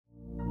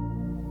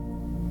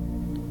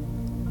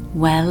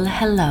Well,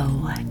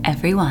 hello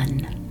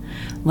everyone.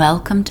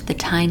 Welcome to the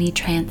Tiny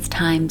Trance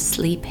Time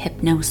Sleep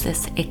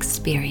Hypnosis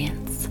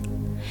Experience.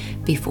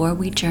 Before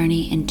we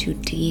journey into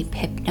deep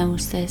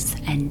hypnosis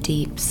and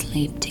deep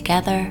sleep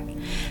together,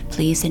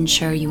 please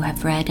ensure you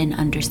have read and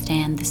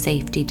understand the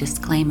safety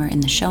disclaimer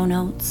in the show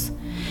notes.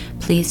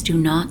 Please do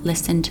not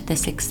listen to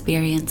this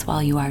experience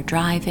while you are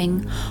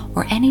driving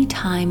or any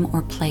time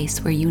or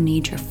place where you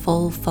need your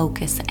full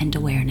focus and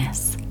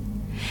awareness.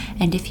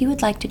 And if you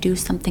would like to do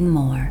something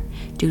more,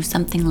 do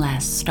something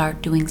less,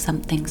 start doing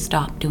something,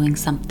 stop doing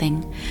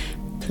something,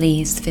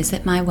 please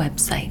visit my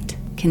website,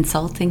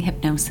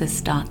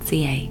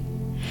 consultinghypnosis.ca,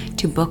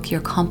 to book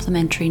your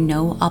complimentary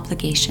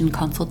no-obligation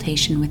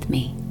consultation with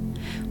me.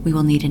 We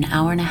will need an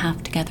hour and a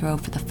half together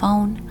over the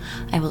phone.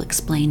 I will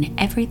explain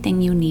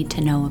everything you need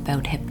to know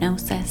about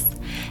hypnosis,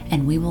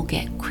 and we will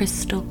get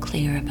crystal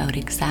clear about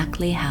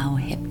exactly how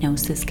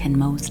hypnosis can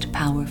most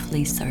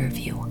powerfully serve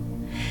you.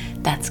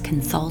 That's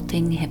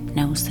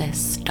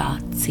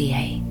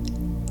consultinghypnosis.ca.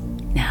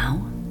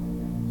 Now,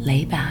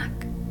 lay back,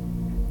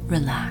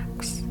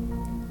 relax.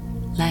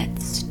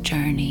 Let's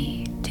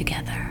journey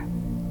together.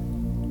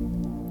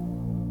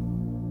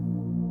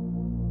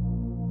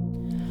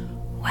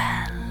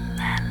 Well,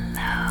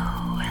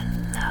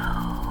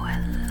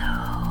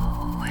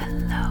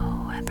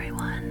 hello,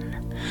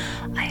 everyone.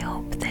 I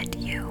hope that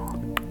you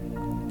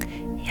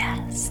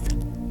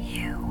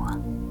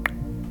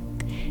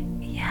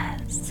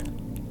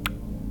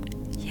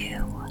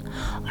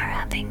are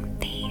having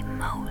the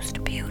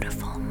most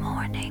beautiful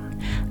morning,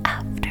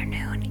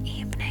 afternoon,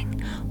 evening,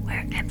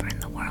 wherever in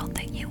the world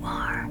that you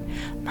are.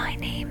 My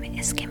name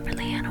is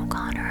Kimberly Ann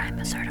O'Connor. I'm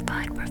a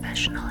certified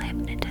professional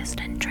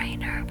hypnotist and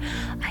trainer.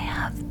 I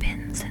have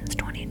been since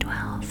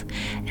 2012,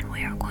 and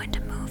we are going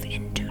to move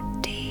into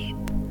deep,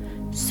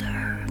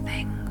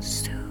 serving,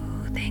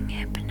 soothing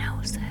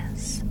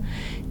hypnosis.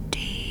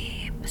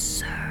 Deep,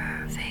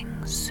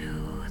 serving,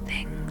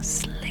 soothing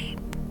sleep,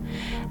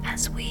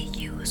 as we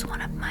use one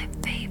of my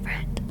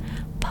favorite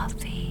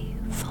puffy,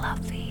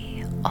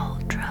 fluffy,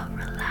 ultra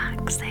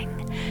relaxing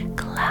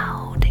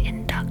cloud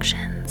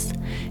inductions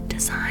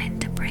designed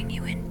to bring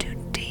you into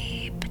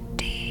deep,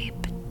 deep,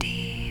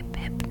 deep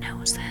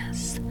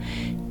hypnosis.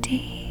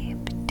 Deep,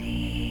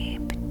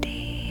 deep,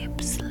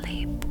 deep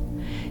sleep.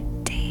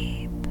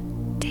 Deep,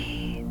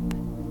 deep,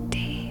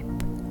 deep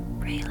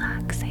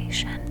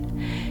relaxation.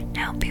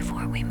 Now,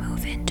 before we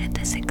move into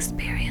this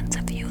experience,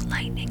 a few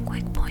lightning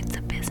quick points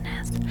of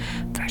business.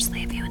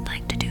 Firstly, if you would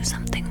like to do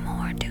something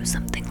more, do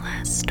something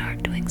less,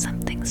 start doing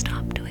something,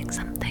 stop doing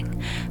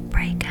something,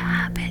 break a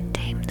habit,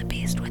 tame the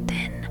beast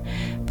within,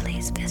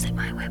 please visit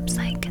my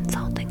website,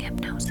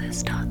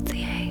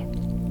 consultinghypnosis.ca.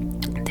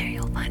 There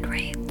you'll find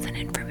rates and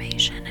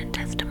information and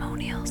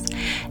testimonials,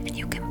 and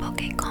you can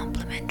book a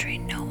complimentary,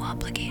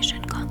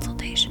 no-obligation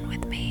consultation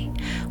with me.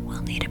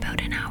 We'll need about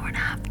an hour and a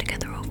half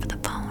together over the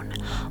phone.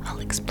 I'll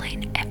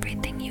explain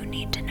everything you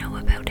need to know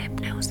about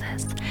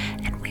hypnosis,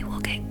 and we will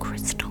get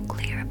crystal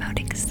clear about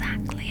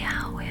exactly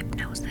how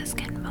hypnosis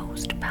can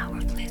most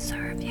powerfully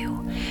serve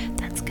you.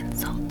 That's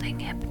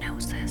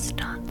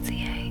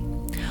consultinghypnosis.ca.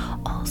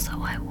 Also,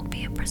 I will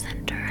be a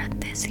presenter at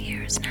this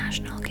year's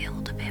National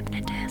Guild of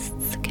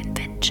Hypnotists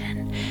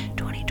Convention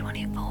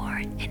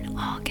 2024 in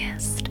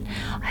August.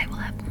 I will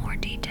have more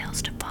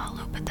details to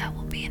follow, but that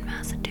will be in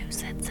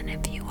Massachusetts, and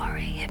if you are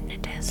a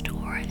hypnotist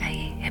or a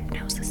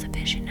hypnosis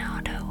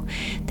aficionado,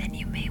 then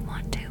you may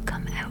want to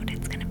come out.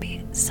 It's going to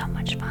be so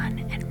much fun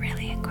and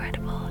really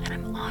incredible, and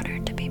I'm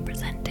honored to be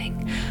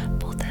presenting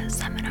both a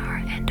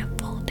seminar and a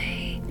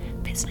full-day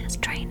business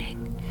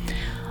training.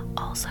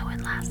 Also,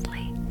 and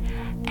lastly,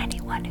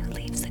 anyone who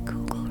leaves a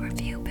Google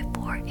review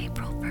before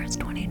April 1st,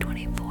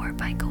 2024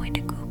 by going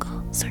to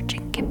Google,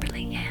 searching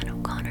Kimberly Ann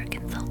O'Connor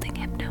Consulting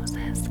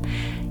Hypnosis,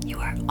 you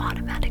are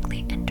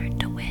automatically entered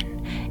to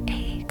win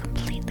a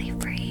completely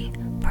free,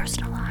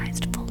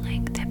 personalized,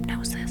 full-length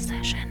hypnosis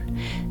session.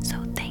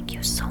 So thank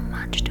you so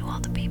much to all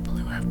the people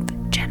who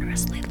have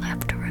generously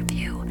left a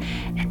review,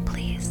 and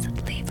please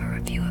leave a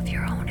review of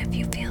your own if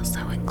you feel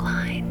so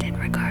inclined in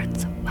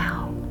regards,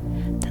 wow,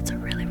 that's a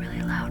really,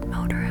 really loud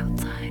motor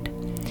outside,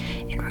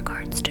 in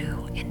regards to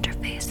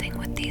interfacing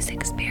with these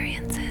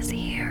experiences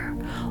here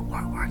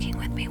or working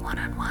with me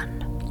one-on-one.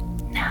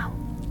 Now,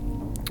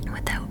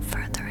 without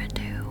further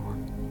ado,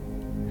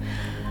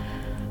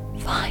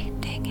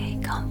 finding a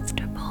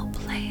comfortable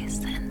place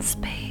and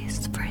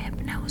space for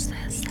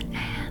hypnosis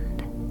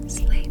and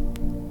sleep.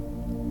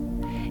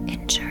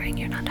 Ensuring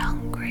you're not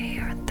hungry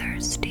or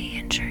thirsty,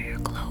 ensure your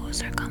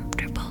clothes are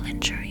comfortable,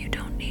 ensure you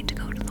don't need to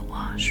go to the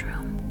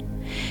washroom.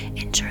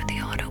 Ensure the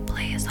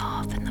autoplay is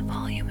off and the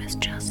volume is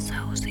just so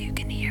you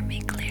can hear me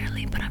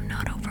clearly, but I'm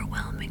not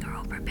overwhelming or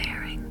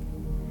overbearing.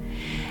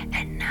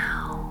 And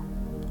now,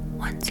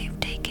 once you've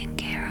taken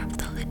care of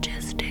the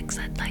logistics,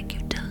 I'd like you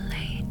to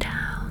lay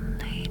down,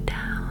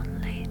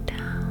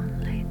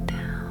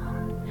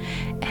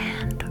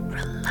 and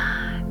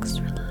relax.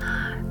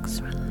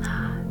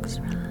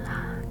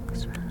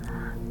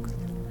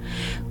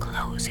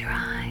 Close your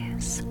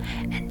eyes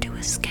and do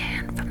a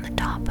scan from the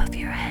top of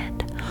your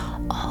head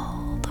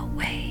all the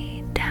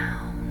way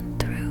down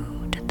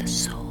through to the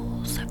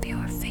soles of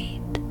your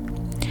feet.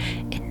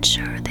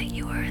 Ensure that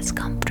you are as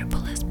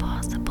comfortable as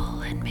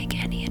possible and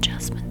make any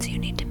adjustments you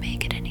need to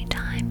make at any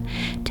time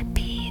to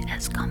be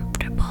as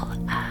comfortable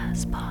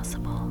as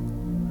possible.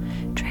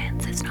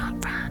 Trance is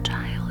not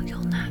fragile.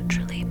 You'll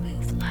naturally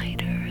move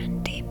lighter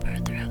and deeper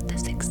throughout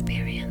this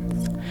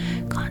experience.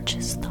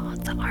 Conscious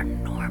thoughts are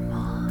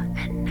normal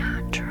and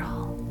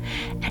natural.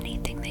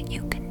 Anything that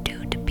you can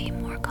do to be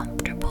more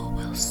comfortable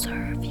will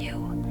serve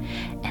you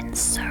and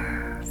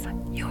serve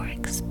your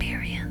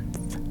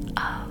experience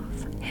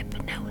of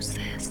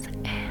hypnosis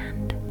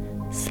and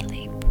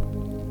sleep.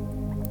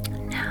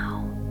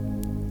 Now,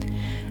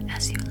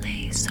 as you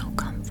lay so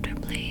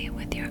comfortably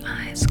with your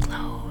eyes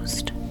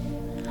closed,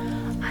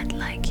 I'd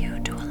like you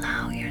to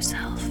allow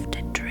yourself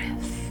to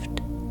drift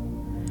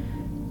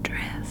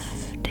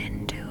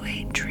into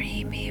a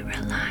dreamy,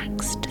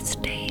 relaxed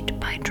state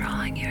by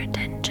drawing your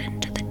attention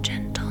to the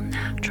gentle,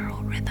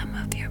 natural rhythm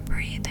of your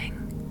breathing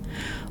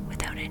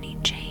without any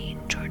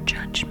change or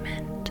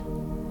judgment.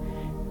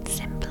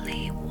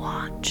 Simply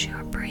watch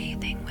your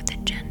breathing with a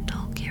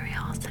gentle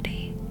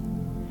curiosity.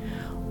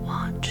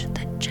 Watch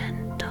the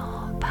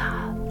gentle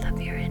path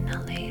of your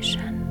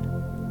inhalation.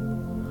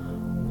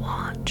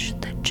 Watch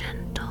the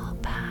gentle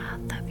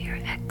path of your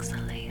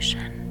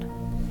exhalation.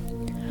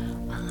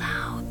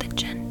 Allow the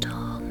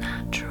gentle,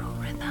 natural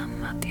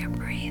rhythm of your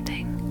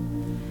breathing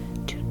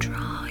to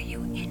draw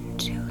you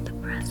into the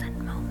present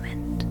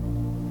moment.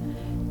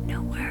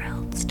 Nowhere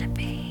else to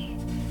be,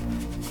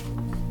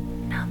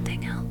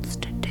 nothing else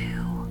to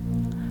do,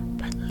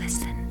 but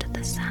listen to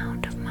the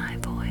sound of my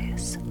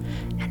voice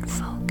and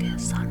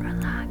focus on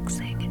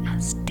relaxing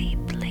as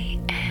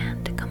deeply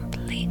and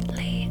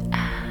completely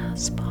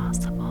as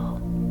possible.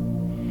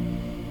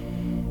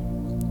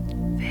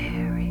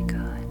 Very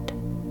good.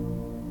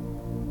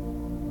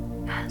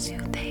 As you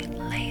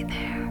lay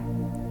there,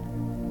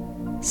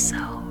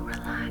 so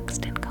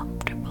relaxed and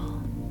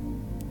comfortable.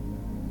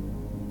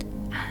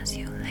 As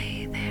you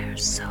lay there,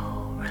 so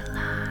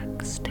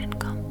relaxed and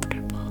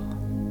comfortable.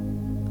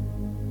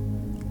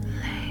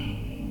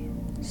 Lay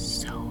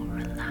so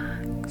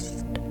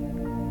relaxed.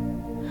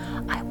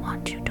 I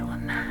want you to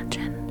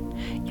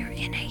imagine you're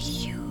in a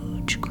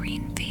huge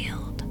green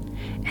field,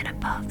 and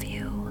above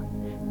you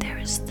there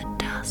is the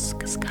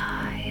dusk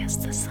sky as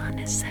the sun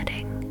is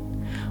setting,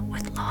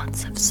 with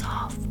lots of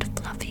soft,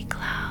 fluffy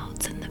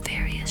clouds in the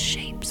various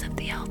shapes of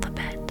the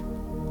alphabet.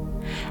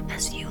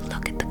 As you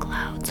look at the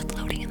clouds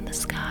floating in the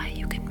sky,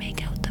 you can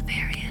make out the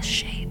various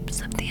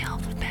shapes of the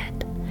alphabet,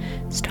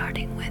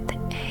 starting with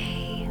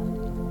A,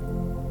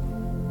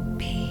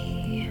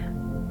 B,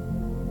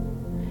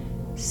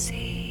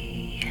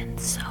 C, and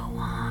so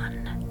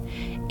on.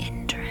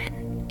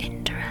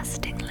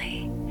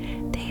 Interestingly,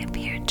 they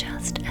appear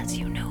just as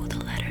you know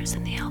the letters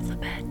in the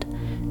alphabet,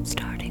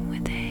 starting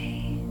with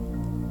A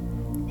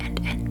and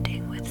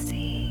ending with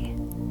C,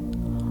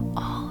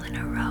 all in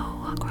a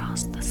row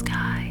across the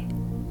sky.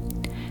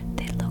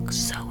 They look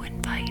so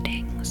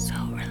inviting, so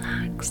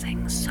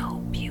relaxing, so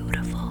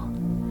beautiful.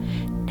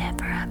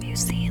 Never have you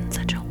seen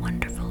such a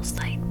wonderful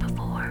sight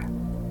before.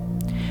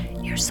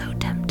 You're so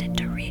tempted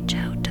to reach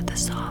out to the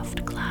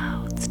soft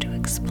clouds to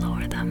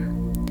explore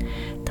them.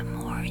 The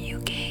more you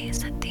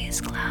gaze at these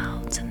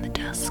clouds in the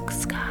dusk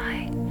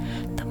sky,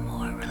 the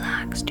more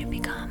relaxed you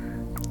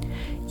become.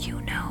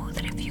 You know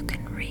that if you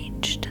can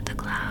reach to the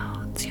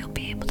clouds, you'll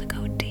be able to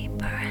go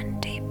deeper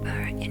and deeper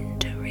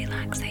into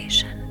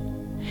relaxation.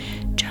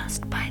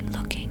 Just by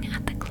looking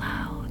at the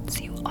clouds,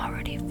 you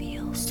already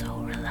feel so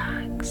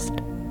relaxed.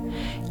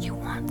 You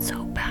want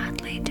so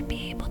badly to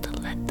be able to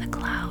let the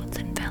clouds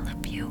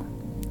envelop you,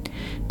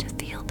 to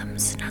feel them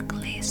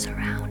snugly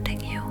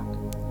surrounding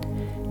you,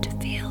 to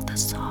feel the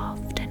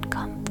soft and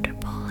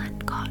comfortable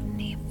and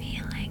cottony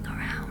feeling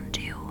around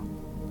you.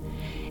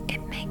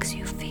 It makes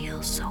you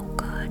feel so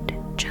good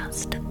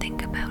just to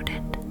think about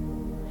it.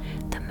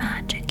 The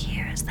magic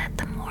here is that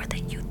the more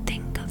that you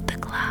think of the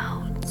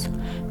clouds,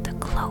 the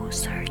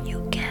closer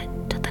you get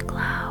to the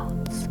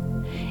clouds.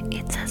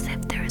 It's as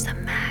if there is a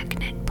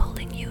magnet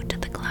pulling you to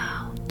the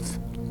clouds.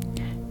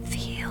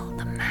 Feel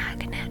the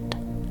magnet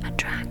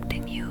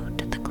attracting you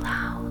to the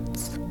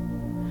clouds.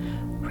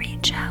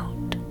 Reach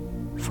out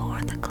for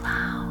the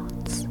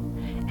clouds,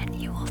 and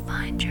you will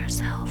find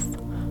yourself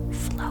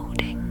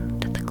floating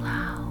to the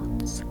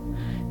clouds.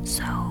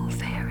 So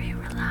very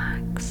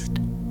relaxed.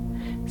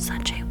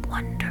 Such a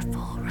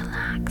wonderful,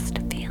 relaxed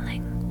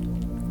feeling.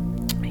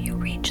 You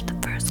reach the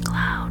first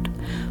cloud,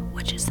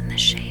 which is in the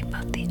shape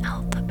of the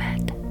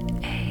alphabet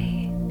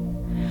A.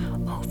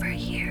 Over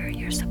here,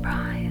 you're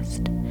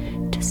surprised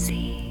to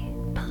see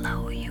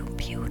below you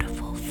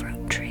beautiful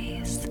fruit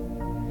trees.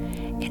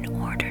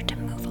 In order to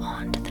move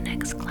on to the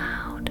next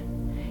cloud,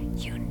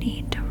 you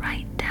need to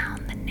write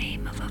down the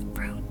name of a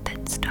fruit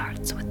that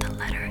starts with the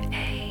letter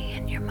A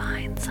in your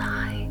mind's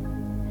eye.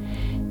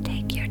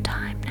 Take your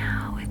time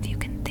now. If you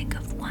can think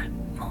of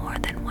more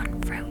than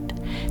one fruit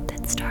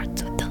that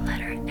starts with the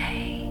letter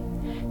A,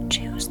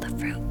 choose the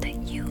fruit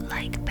that you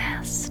like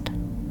best.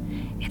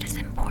 It is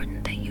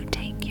important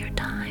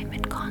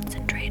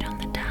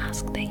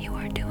task that you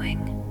are doing?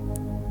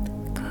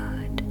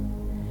 Good.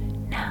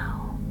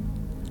 Now,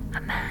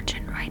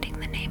 imagine writing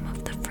the name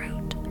of the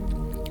fruit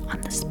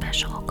on the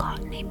special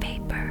cottony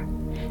paper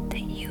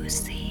that you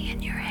see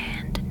in your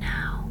hand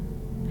now,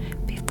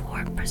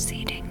 before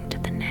proceeding to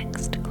the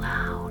next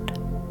cloud.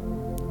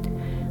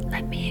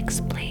 Let me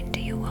explain to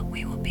you what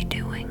we will be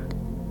doing.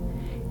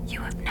 You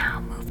have now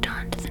moved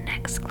on to the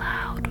next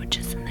cloud, which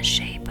is in the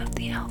shape of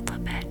the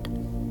alphabet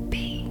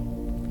B.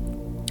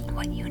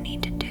 What you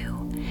need to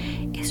do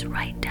is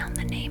write down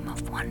the name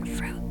of one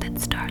fruit that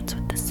starts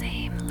with the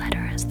same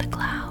letter as the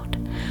cloud,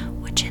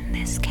 which in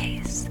this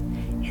case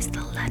is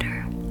the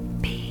letter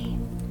B,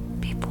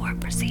 before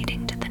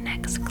proceeding to the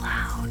next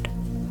cloud,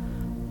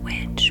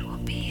 which will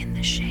be in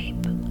the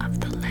shape of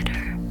the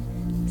letter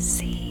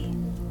C.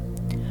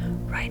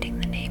 Writing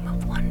the name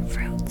of one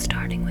fruit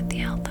starting with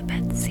the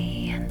alphabet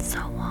C and so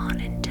on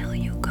until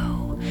you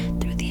go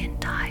through the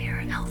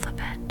entire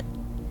alphabet.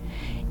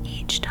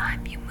 Each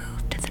time you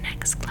move to the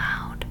next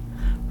cloud,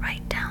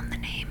 write down the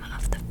name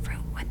of the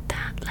fruit with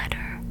that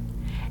letter,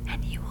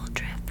 and you will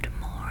drift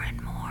more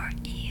and more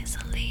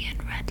easily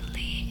and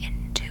readily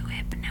into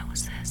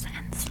hypnosis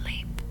and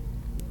sleep.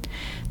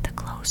 The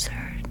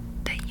closer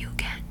that you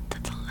get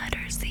to the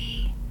letter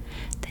Z,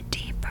 the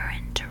deeper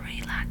into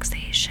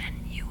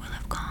relaxation you will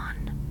have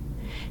gone,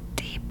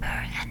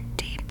 deeper and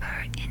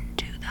deeper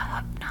into the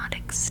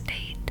hypnotic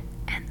state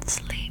and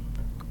sleep.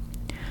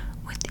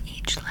 With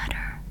each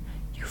letter,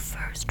 you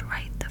first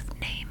write the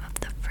name of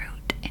the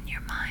fruit in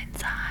your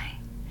mind's eye,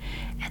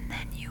 and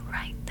then you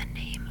write the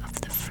name of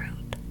the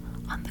fruit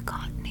on the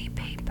cottony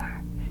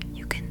paper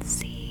you can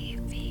see,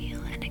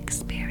 feel, and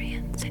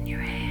experience in your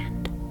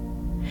hand.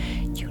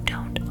 You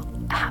don't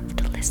have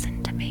to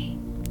listen to me.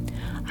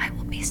 I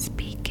will be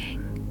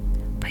speaking,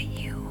 but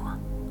you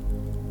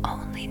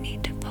only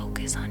need to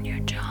focus on your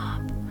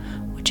job,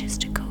 which is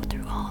to go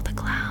through all the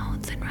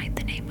clouds and write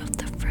the name of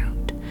the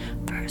fruit,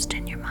 first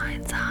in your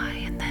mind's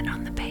eye and then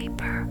on the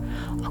paper,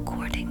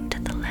 according to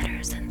the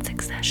letters in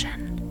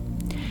succession.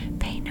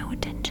 Pay no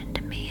attention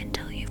to me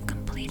until you've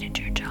completed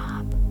your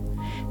job.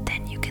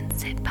 Then you can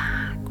sit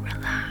back,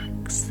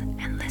 relax,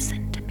 and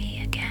listen to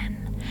me again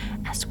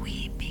as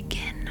we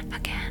begin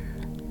again.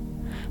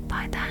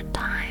 By that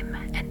time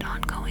and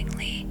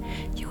ongoingly,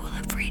 you will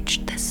have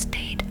reached the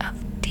state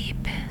of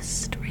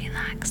deepest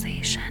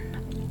relaxation,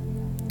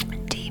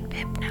 deep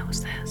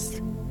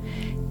hypnosis,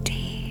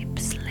 deep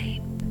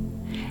sleep,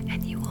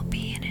 and you will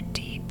be in a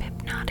deep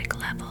hypnotic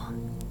level.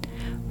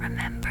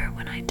 Remember,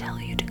 when I tell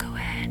you to go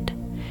ahead,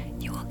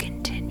 you will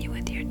continue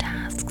with your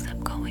tasks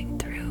of going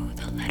through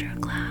the letter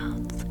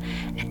clouds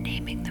and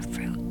naming the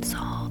fruits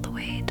all the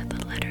way to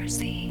the letter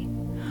Z.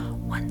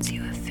 Once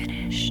you have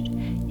finished,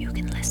 you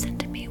can listen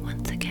to me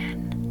once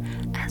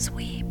again as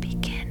we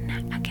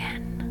begin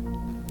again.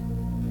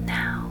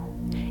 Now,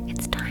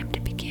 it's time to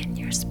begin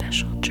your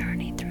special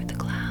journey through the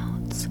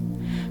clouds.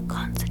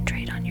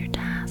 Concentrate on your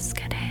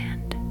task at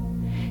hand.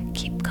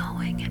 Keep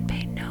going and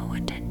pay no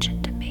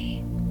attention to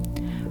me.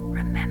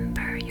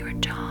 Remember, your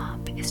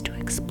job is to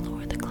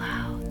explore the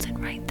clouds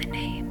and write the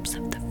names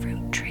of the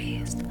fruit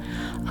trees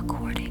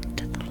according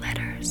to the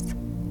letters.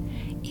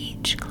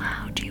 Each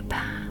cloud you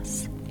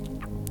pass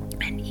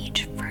and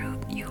each fruit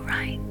you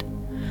write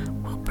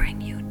will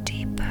bring you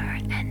deeper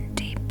and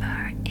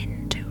deeper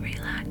into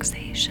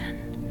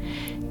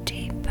relaxation,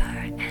 deeper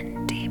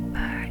and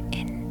deeper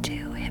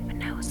into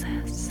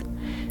hypnosis.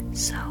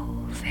 So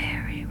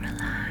very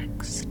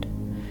relaxed,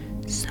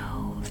 so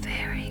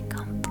very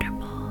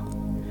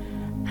comfortable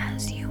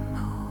as you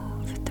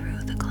move through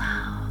the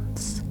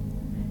clouds,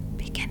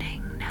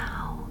 beginning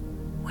now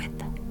with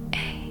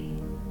A,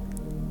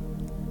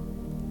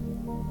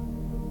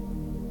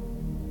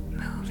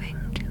 moving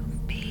to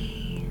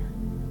B,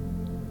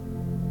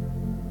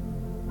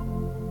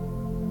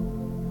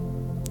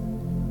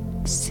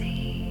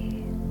 C,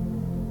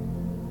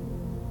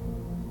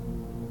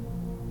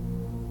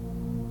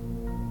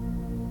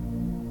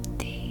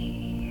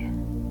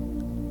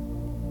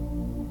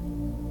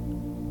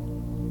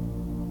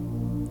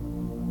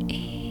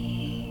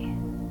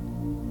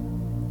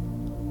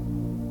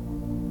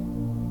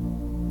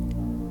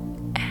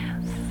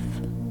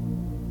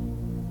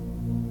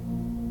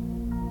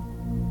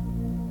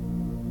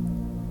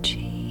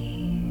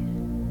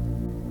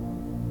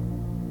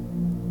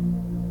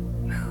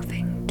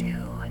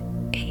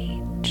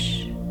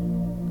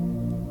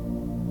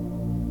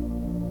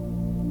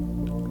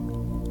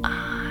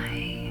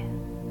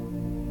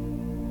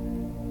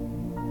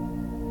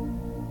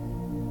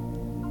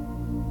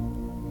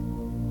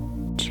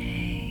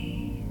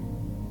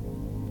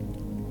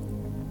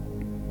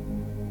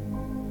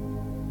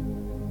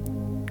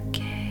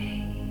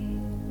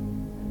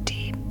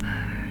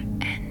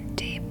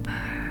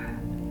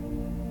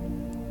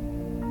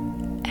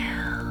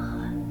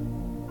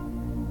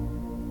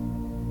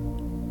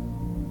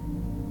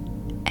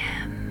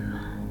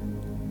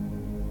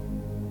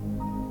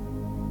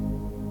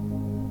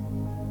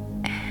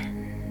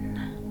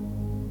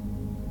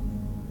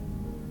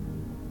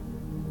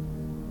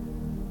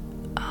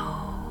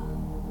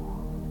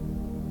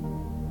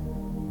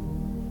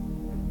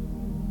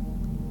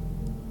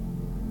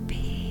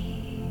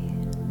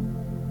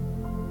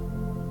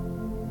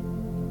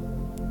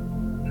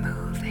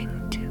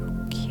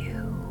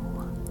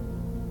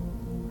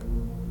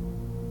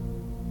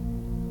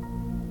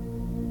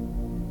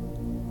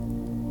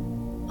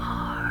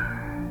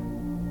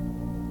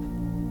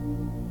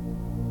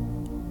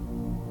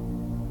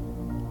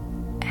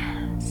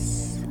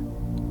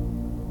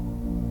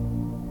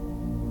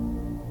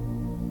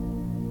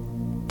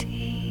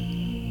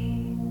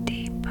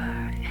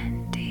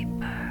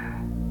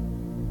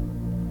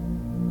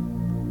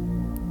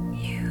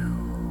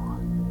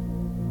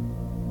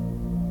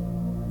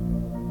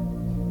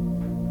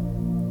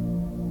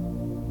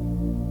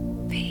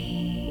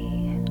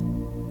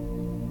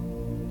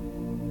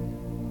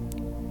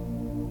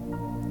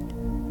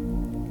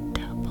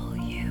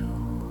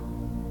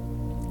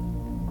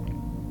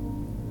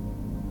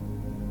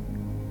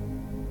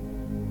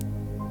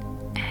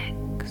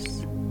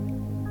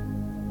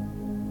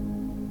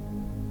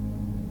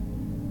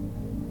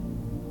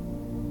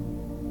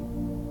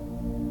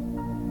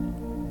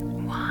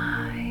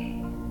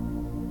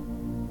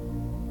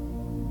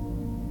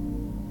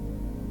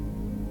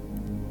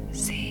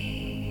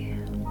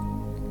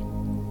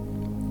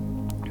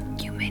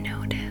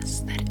 notice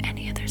that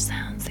any other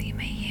sounds that you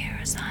may hear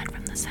aside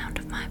from the sound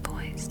of my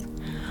voice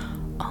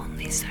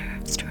only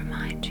serves to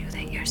remind you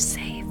that you're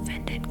safe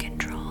and in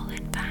control.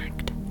 In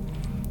fact,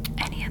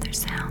 any other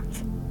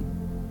sounds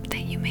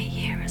that you may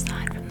hear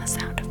aside from the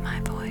sound of my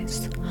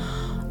voice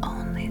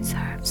only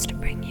serves to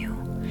bring you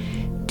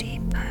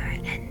deeper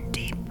and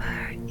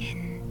deeper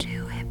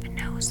into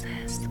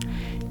hypnosis,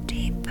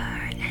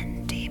 deeper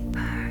and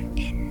deeper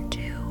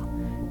into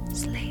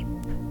sleep.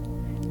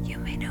 You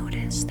may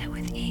notice that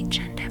with each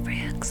and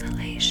every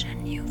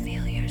exhalation, you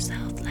feel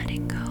yourself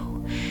letting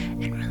go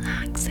and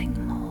relaxing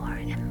more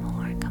and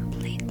more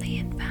completely.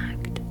 In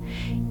fact,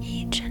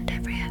 each and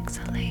every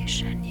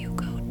exhalation, you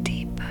go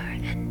deeper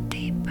and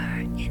deeper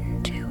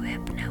into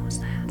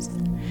hypnosis,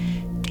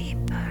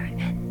 deeper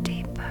and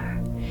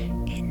deeper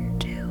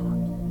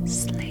into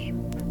sleep,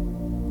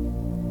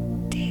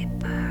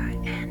 deeper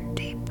and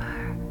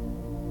deeper,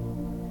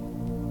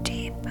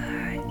 deeper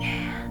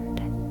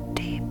and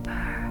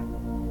deeper.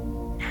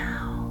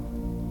 Now,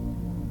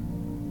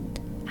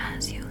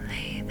 as you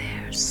lay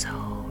there so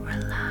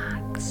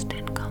relaxed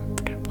and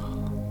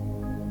comfortable,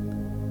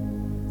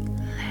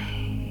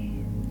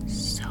 lay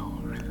so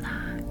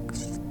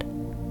relaxed,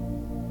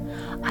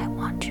 I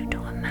want you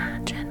to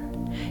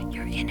imagine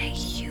you're in a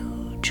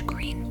huge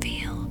green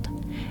field,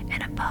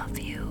 and above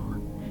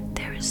you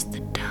there is the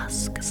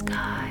dusk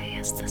sky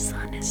as the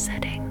sun is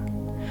setting,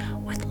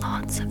 with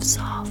lots of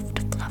soft,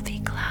 fluffy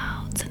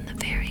clouds in the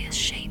various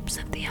shapes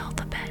of the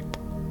alphabet.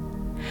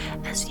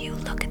 As you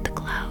look at the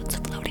clouds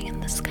floating in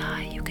the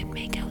sky, you can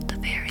make out the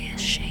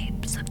various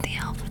shapes of the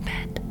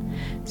alphabet,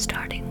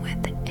 starting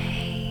with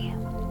A,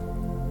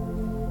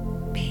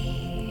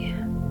 B,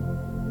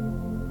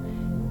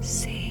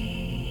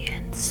 C,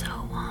 and so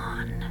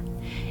on.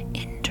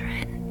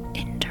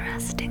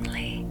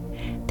 Interestingly,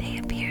 they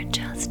appear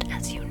just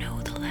as you know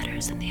the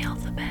letters in the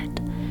alphabet,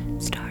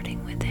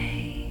 starting with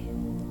A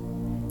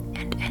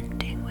and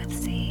ending with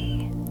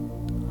C,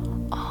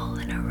 all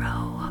in a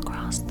row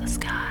across the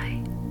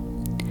sky.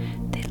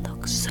 They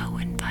look so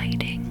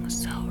inviting,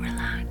 so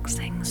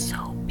relaxing,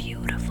 so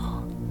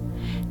beautiful.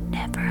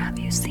 Never have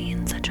you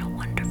seen such a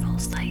wonderful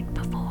sight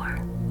before.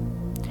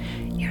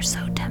 You're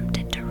so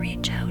tempted to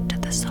reach out to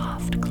the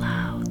soft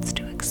clouds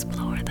to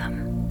explore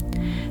them.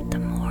 The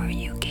more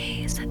you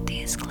gaze at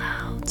these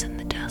clouds in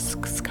the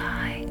dusk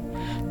sky,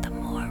 the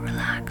more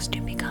relaxed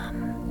you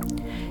become.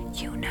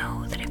 You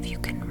know that if you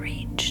can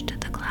reach to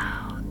the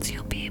clouds,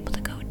 you'll be able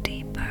to go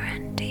deeper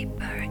and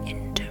deeper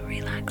into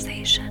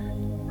relaxation.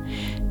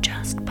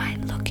 Just by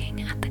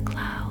looking at the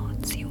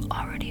clouds, you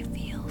already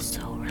feel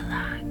so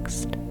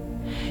relaxed.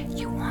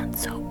 You want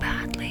so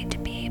badly to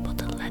be able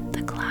to let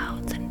the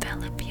clouds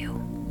envelop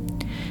you,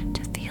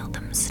 to feel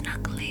them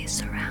snugly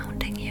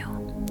surrounding you,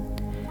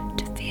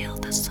 to feel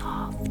the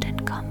soft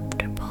and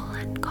comfortable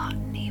and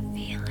cottony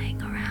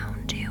feeling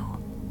around you.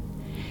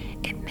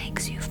 It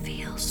makes you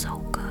feel so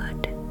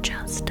good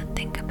just to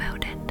think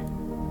about it.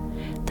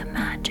 The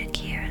magic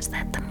here is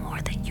that the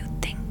more that you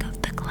think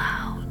of the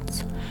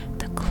clouds,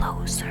 the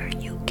closer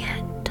you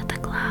get to the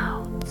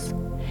clouds.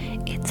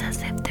 It's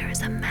as if there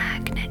is a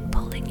magnet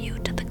pulling you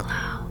to the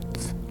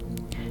clouds.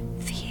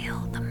 Feel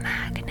the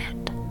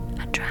magnet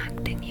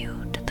attracting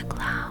you to the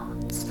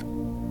clouds.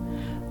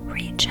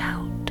 Reach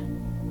out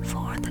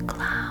for the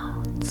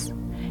clouds,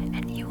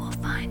 and you will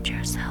find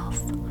yourself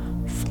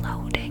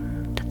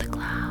floating to the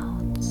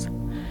clouds,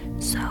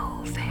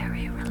 so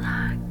very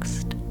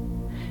relaxed.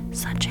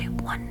 Such a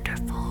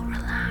wonderful,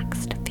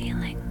 relaxed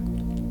feeling.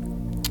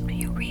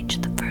 You reach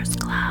the first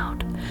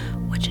cloud,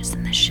 which is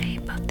in the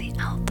shape of the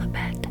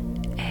alphabet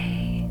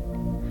A.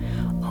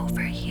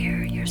 Over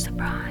here, you're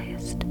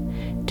surprised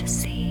to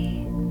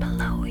see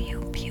below you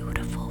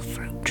beautiful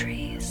fruit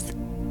trees.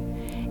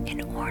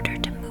 In order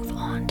to move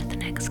on to the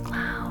next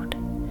cloud,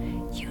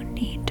 you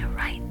need to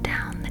write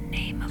down the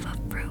name of a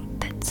fruit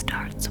that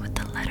starts with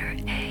the letter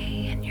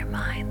A in your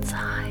mind's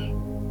eye.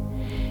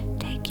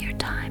 Take your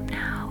time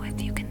now.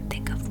 If you can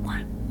think of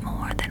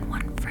more than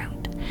one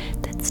fruit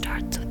that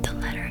starts with the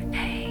letter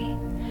A,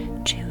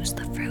 choose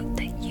the fruit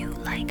that you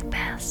like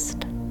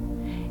best.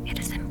 It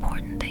is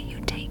important that you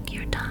take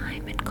your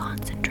time and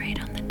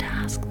concentrate on the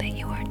task that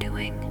you are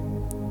doing.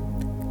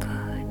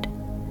 Good.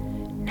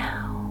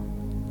 Now,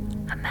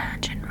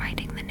 imagine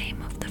writing the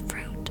name of the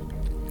fruit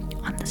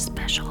on the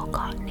special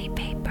cottony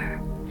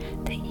paper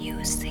that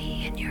you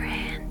see in your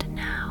hand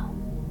now,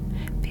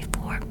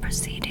 before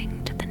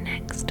proceeding to the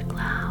next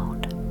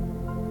cloud.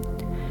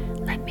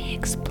 Let me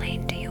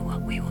explain to you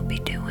what we will be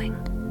doing.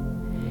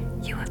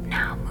 You have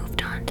now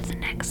moved on to the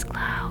next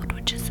cloud,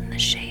 which is in the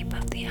shape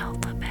of the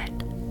alphabet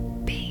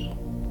B.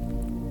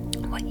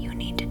 What you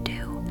need to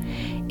do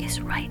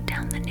is write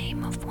down the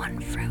name of one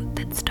fruit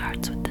that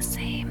starts with the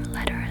same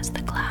letter as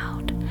the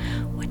cloud,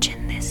 which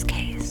in this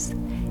case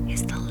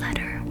is the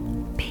letter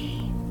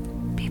B,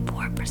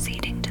 before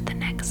proceeding to the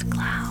next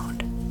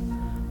cloud,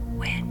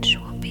 which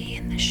will be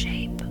in the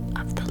shape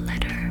of the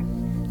letter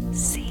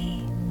C.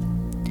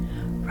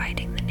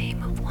 Writing the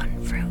name of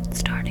one fruit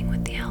starting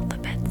with the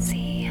alphabet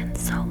C, and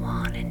so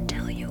on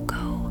until you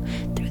go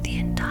through the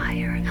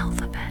entire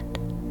alphabet.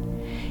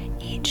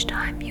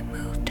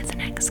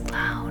 next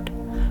cloud,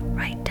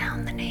 write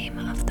down the name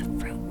of the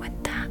fruit with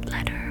that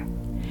letter,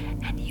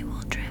 and you will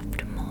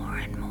drift more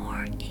and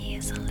more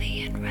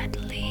easily and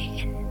readily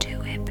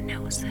into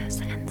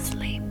hypnosis and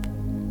sleep.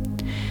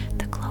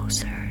 The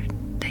closer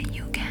that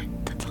you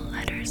get to the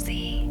letter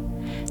Z,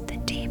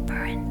 the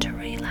deeper into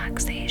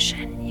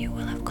relaxation you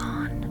will have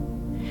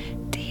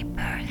gone,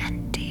 deeper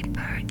and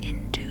deeper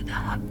into the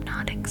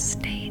hypnotic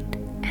state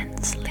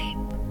and sleep.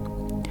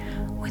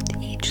 With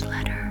each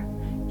letter,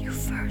 you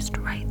first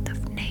write the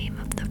name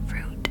of the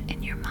fruit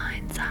in your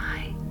mind's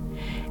eye,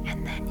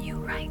 and then you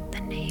write the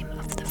name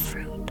of the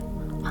fruit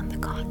on the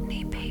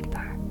cottony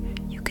paper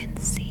you can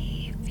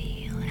see,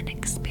 feel, and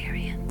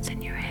experience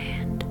in your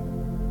hand.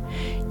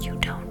 You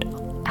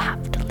don't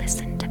have to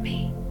listen to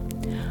me.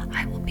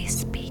 I will be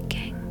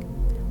speaking,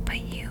 but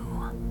you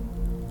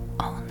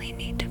only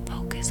need to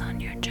focus on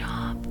your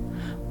job,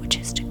 which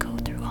is to go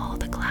through all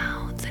the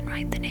clouds and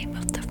write the name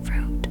of the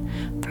fruit,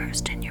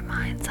 first in your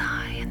mind's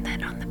eye and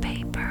then on the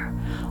paper,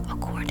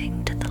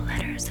 according to the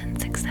letters in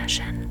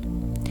succession.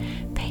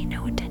 Pay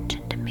no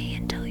attention to me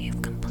until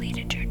you've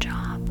completed your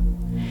job.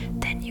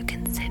 Then you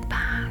can sit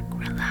back,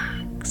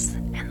 relax,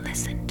 and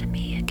listen to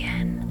me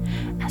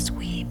again as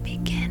we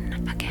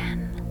begin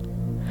again.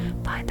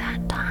 By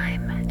that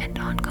time and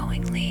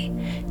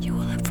ongoingly, you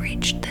will have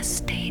reached the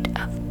state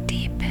of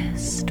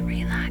deepest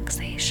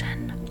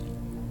relaxation,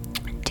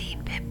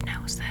 deep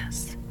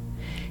hypnosis,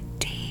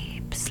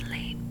 deep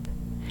sleep,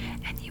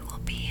 and you will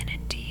be in a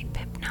deep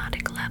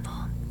hypnotic level.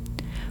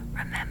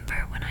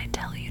 Remember, when I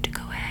tell you to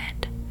go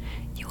ahead,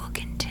 you will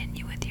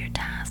continue with your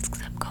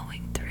tasks of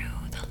going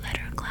through the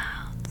letter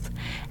clouds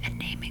and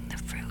naming the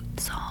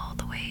fruits all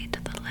the way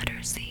to the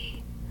letter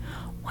Z.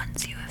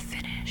 Once you have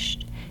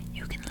finished,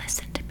 you can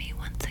listen to me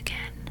once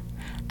again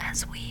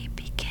as we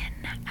begin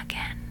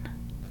again.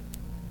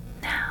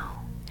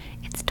 Now,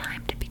 it's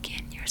time to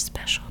begin your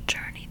special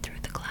journey through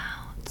the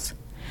clouds.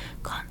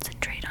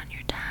 Concentrate on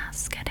your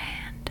task at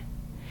hand.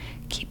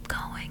 Keep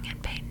going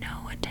and pay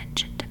no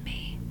attention to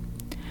me.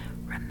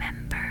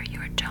 Remember,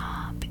 your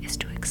job is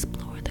to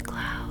explore the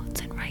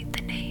clouds and write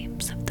the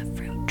names of the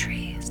fruit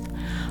trees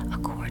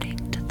according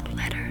to the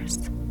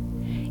letters.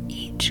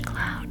 Each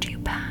cloud you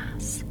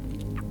pass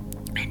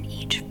and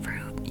each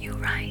fruit you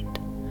write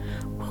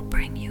will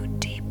bring you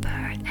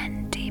deeper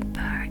and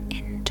deeper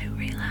into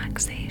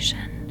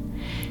relaxation,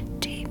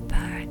 deeper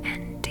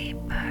and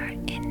deeper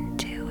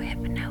into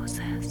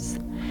hypnosis.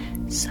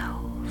 So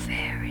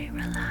very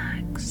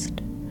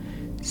relaxed,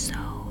 so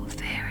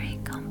very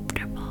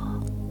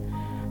comfortable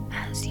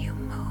as you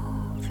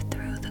move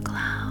through the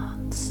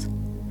clouds,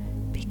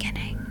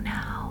 beginning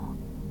now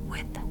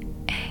with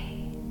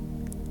A,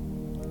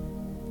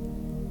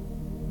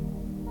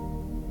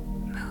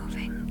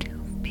 moving to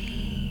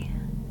B,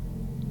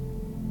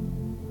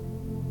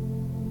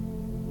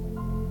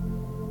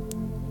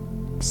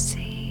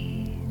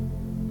 C,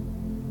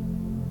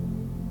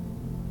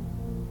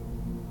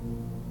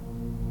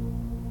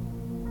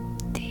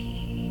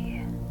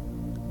 D,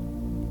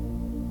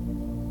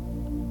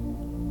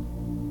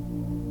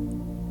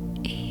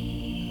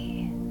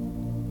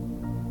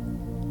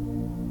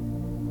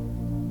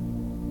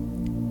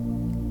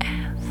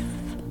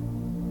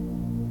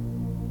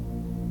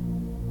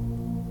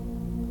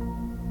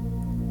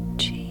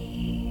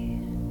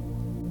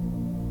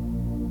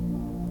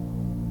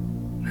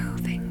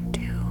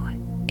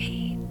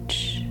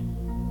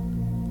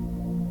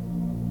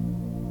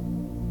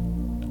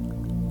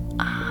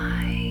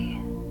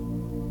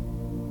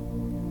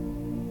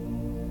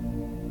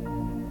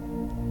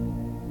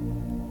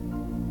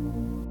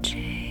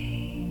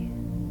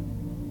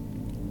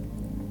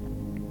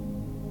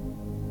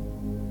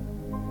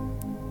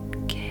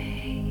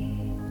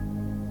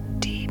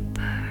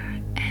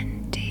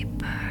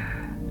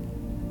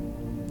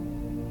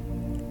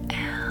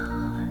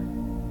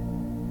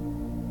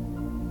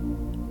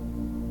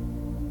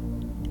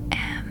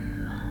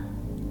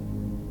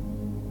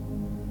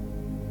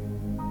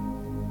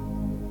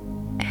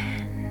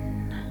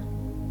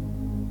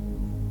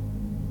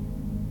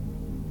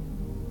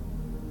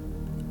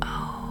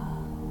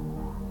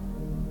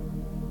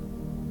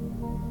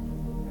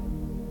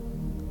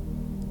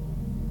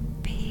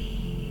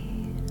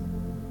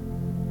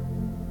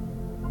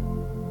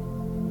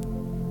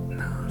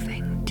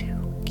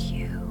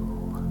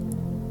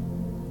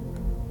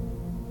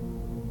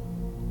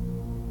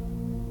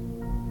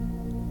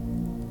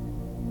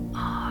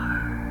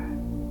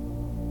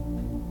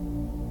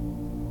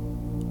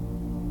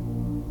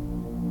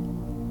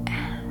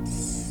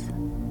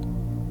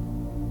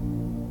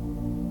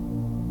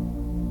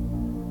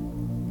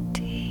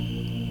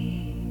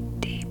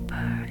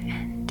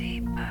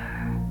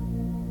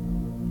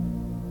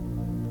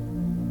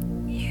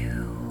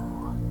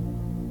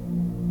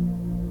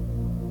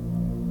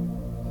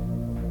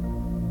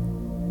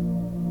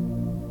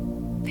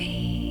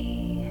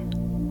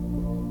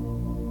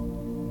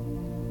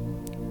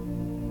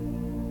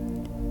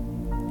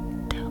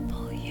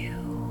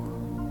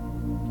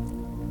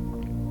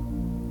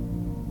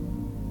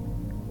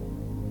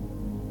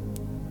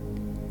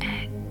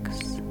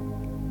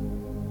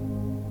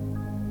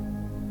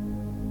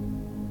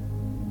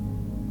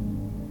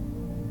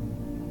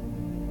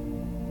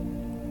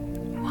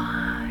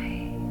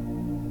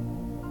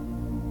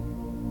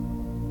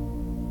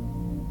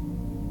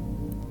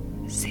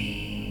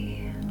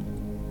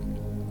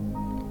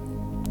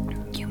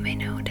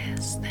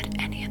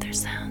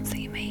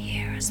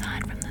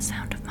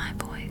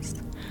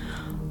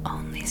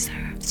 only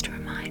serves to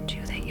remind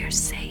you that you're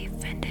safe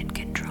and in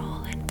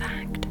control. In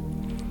fact,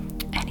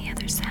 any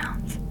other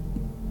sounds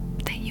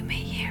that you may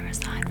hear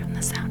aside from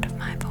the sound of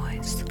my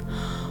voice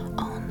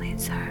only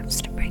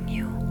serves to bring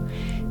you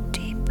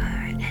deeper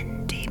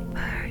and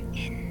deeper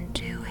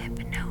into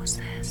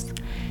hypnosis,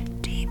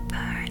 deeper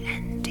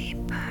and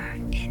deeper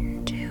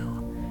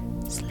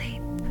into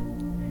sleep.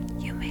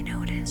 You may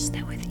notice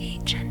that with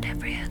each and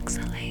every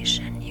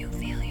exhalation, you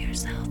feel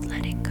yourself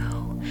letting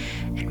go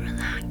and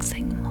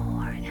relaxing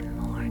more and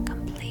more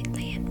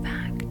completely. In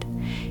fact,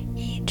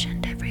 each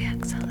and every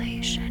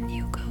exhalation,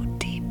 you go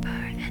deeper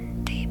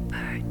and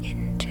deeper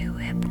into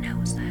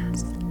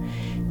hypnosis,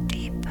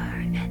 deeper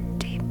and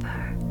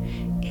deeper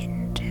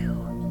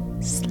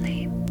into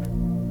sleep,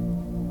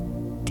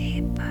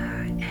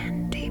 deeper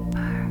and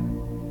deeper,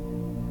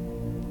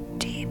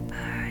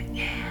 deeper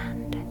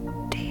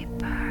and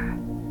deeper.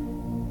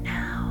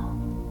 Now,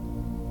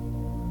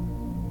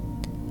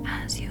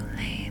 as you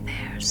lay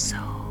there so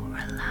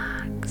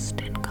relaxed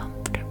and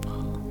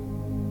comfortable,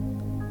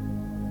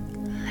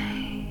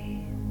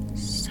 lay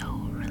so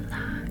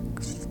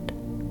relaxed,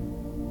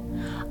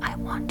 I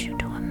want you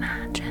to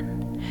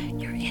imagine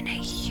you're in a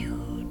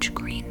huge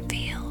green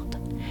field,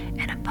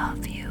 and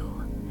above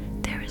you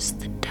there is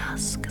the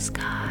dusk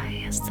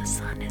sky as the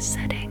sun is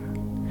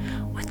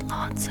setting, with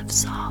lots of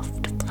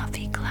soft,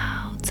 fluffy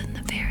clouds in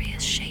the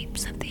various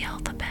shapes of the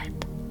alphabet.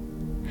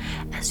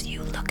 As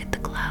you look at the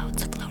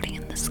clouds floating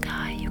in the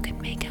sky, you can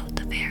make out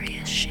the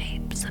various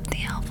shapes of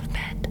the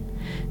alphabet,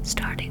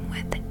 starting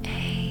with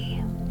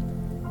A,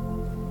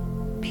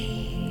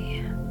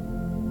 B,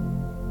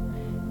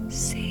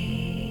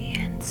 C,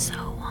 and so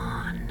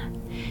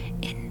on.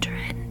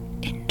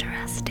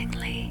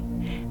 Interestingly,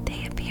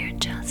 they appear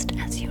just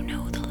as you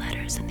know the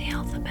letters in the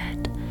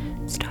alphabet,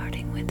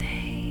 starting with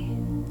A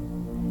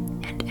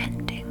and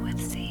ending with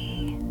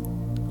C,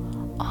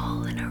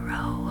 all in a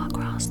row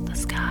across the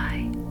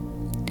sky.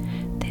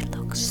 They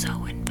look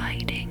so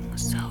inviting,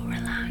 so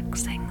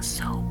relaxing,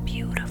 so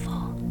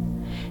beautiful.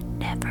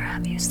 Never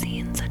have you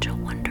seen such a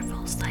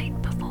wonderful sight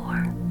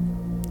before.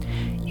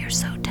 You're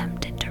so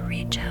tempted to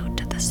reach out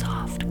to the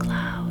soft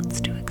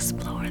clouds to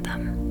explore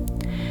them.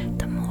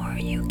 The more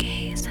you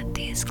gaze at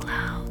these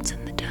clouds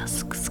in the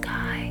dusk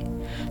sky,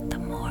 the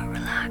more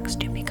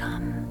relaxed you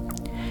become.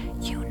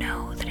 You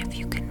know that if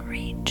you can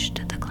reach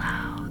to the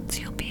clouds,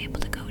 you'll be able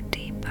to go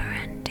deeper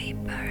and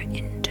deeper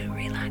into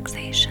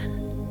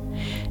relaxation.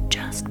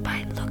 Just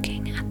by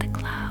looking at the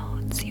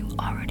clouds, you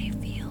already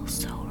feel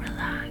so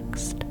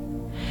relaxed.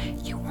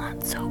 You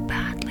want so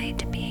badly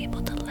to be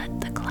able to let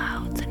the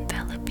clouds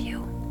envelop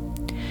you,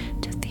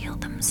 to feel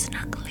them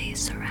snugly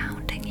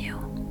surrounding you,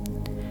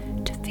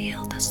 to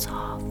feel the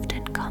soft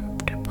and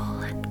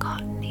comfortable and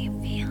cottony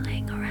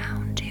feeling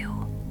around you.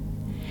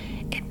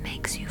 It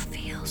makes you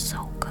feel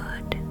so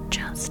good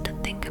just to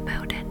think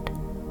about it.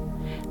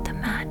 The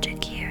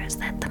magic here is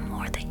that the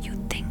more that you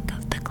think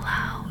of the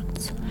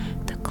clouds,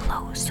 the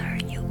closer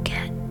you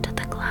get to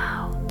the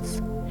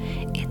clouds.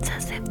 It's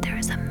as if there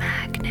is a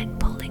magnet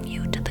pulling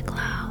you to the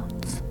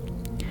clouds.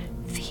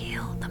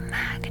 Feel the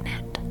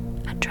magnet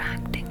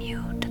attracting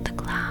you to the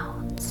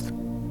clouds.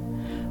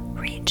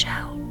 Reach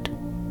out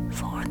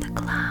for the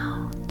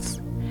clouds,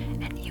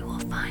 and you will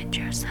find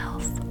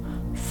yourself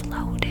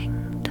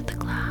floating to the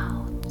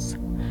clouds,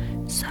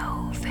 so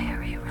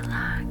very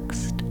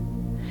relaxed.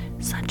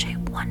 Such a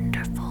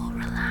wonderful,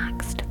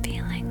 relaxed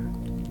feeling.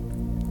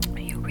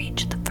 You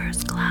reach the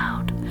first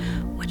cloud,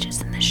 which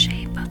is in the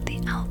shape of the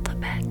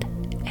alphabet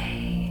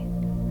A.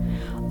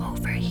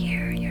 Over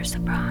here, you're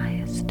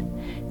surprised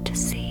to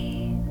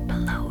see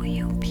below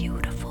you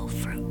beautiful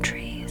fruit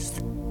trees.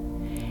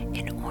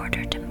 In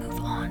order to move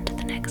on to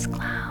the next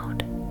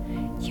cloud,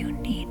 you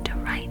need to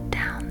write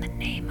down the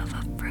name of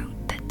a fruit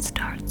that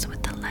starts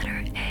with the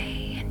letter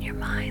A in your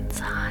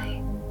mind's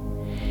eye.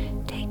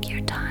 Take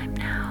your time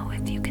now.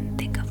 If you can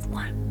think of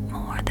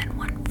more than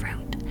one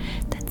fruit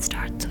that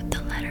starts with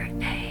the letter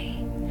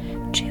A,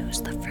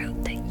 choose the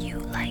fruit that you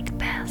like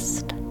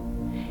best.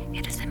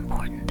 It is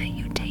important that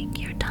you take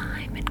your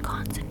time and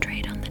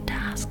concentrate on the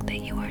task that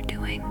you are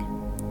doing.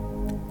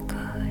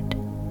 Good.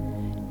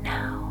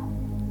 Now,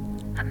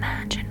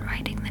 imagine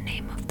writing the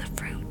name of the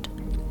fruit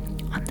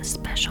on the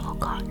special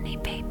cottony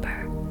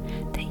paper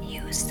that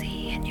you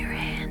see in your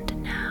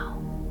hand now,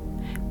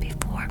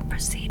 before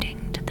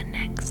proceeding to the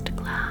next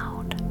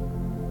cloud.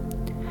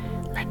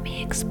 Let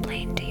me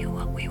explain to you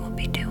what we will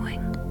be doing.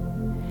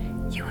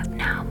 You have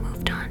now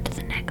moved on to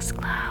the next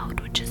cloud,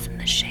 which is in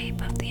the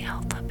shape of the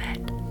alphabet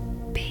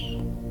B.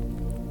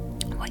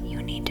 What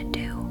you need to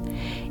do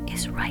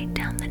is write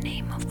down the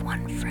name of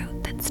one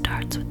fruit that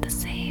starts with the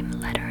same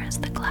letter as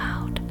the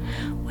cloud,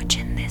 which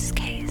in this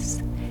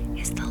case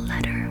is the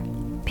letter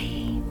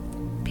B,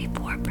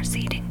 before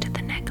proceeding to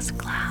the next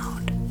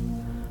cloud,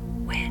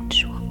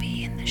 which will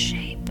be in the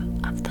shape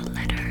of the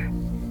letter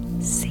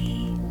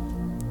C.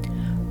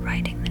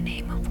 Writing the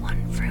name of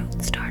one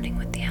fruit starting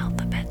with the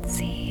alphabet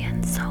C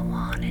and so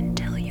on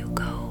until you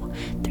go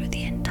through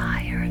the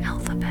entire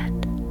alphabet.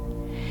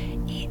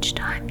 Each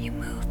time you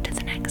move to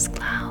the next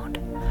cloud,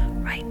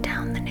 write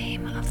down the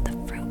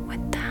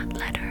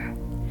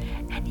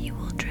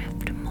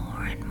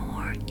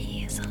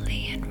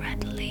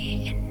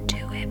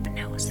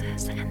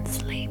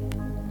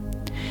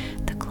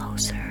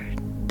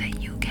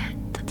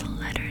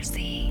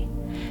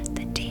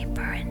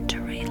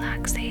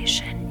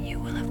relaxation, you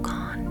will have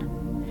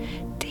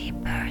gone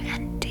deeper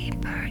and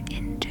deeper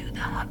into the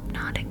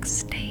hypnotic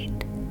state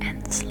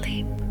and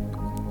sleep.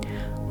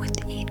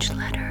 With each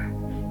letter,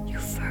 you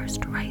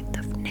first write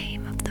the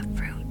name of the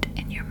fruit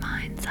in your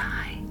mind's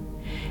eye,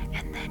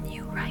 and then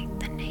you write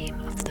the name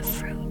of the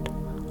fruit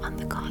on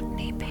the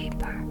cottony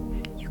paper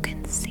you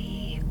can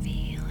see,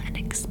 feel, and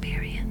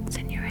experience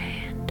in your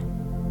hand.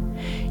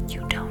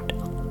 You don't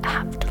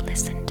have to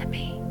listen to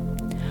me.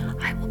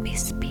 I will be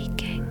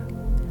speaking,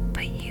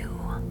 but you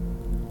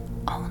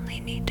only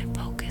need to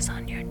focus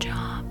on your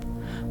job,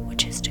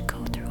 which is to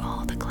go through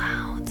all the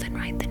clouds and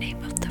write the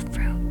name of the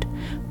fruit,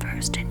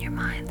 first in your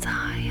mind's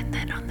eye and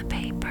then on the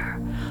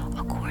paper,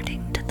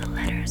 according to the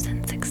letters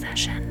in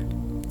succession.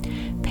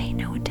 Pay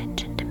no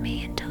attention to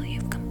me until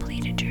you've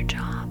completed your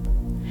job.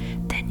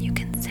 Then you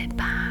can sit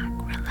back,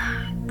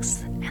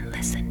 relax, and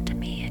listen to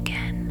me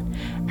again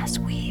as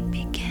we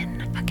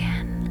begin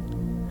again.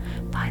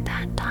 By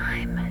that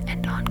time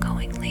and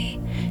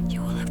ongoingly,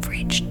 you will have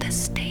reached the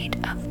state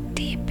of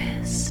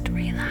deepest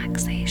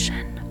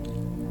relaxation,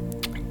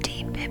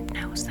 deep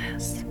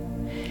hypnosis,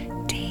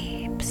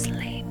 deep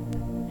sleep,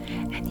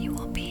 and you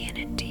will be in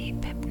a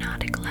deep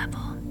hypnotic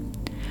level.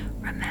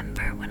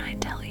 Remember, when I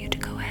tell you to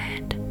go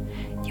ahead,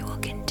 you will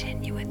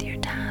continue with your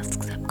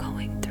tasks of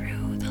going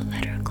through the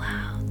letter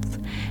clouds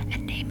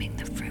and naming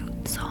the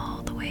fruits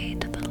all the way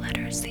to the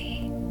letter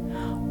Z.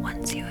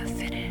 Once you have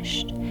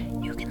finished,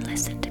 you can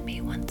listen to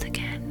me once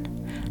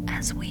again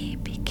as we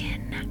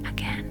begin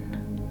again.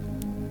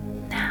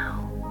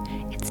 Now,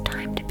 it's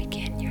time to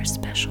begin your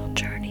special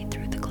journey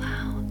through the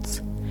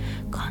clouds.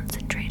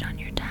 Concentrate on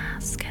your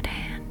task at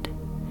hand.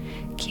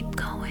 Keep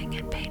going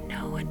and pay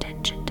no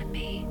attention to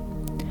me.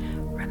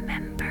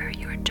 Remember,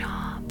 your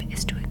job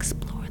is to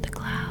explore the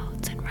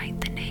clouds and write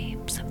the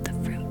names of the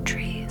fruit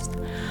trees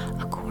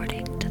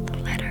according to the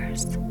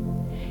letters.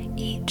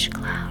 Each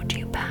cloud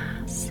you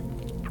pass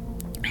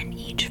and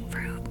each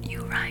fruit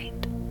you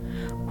write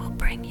will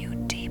bring you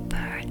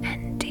deeper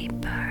and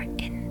deeper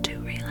into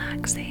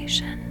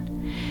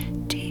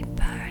relaxation,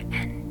 deeper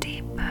and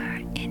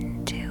deeper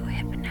into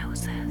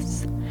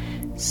hypnosis.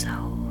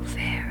 So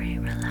very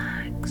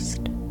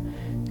relaxed,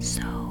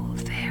 so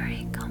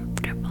very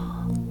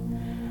comfortable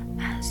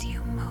as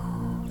you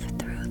move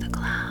through the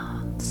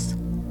clouds,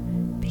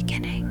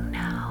 beginning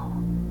now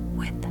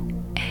with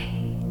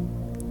A,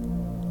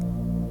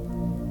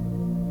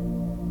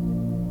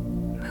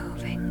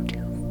 moving to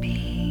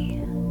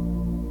B,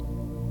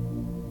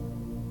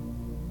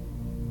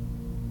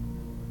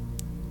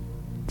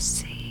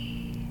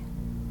 C,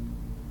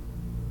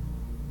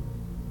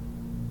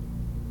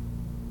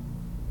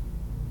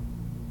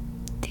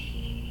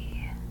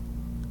 D,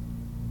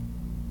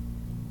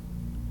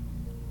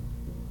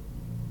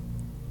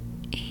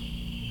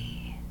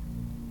 E,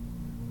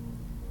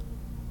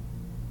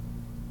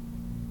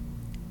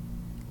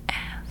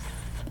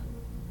 F,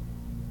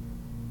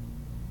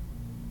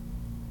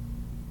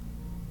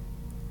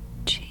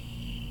 G,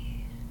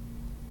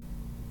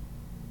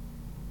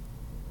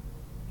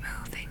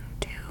 moving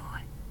to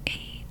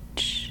H,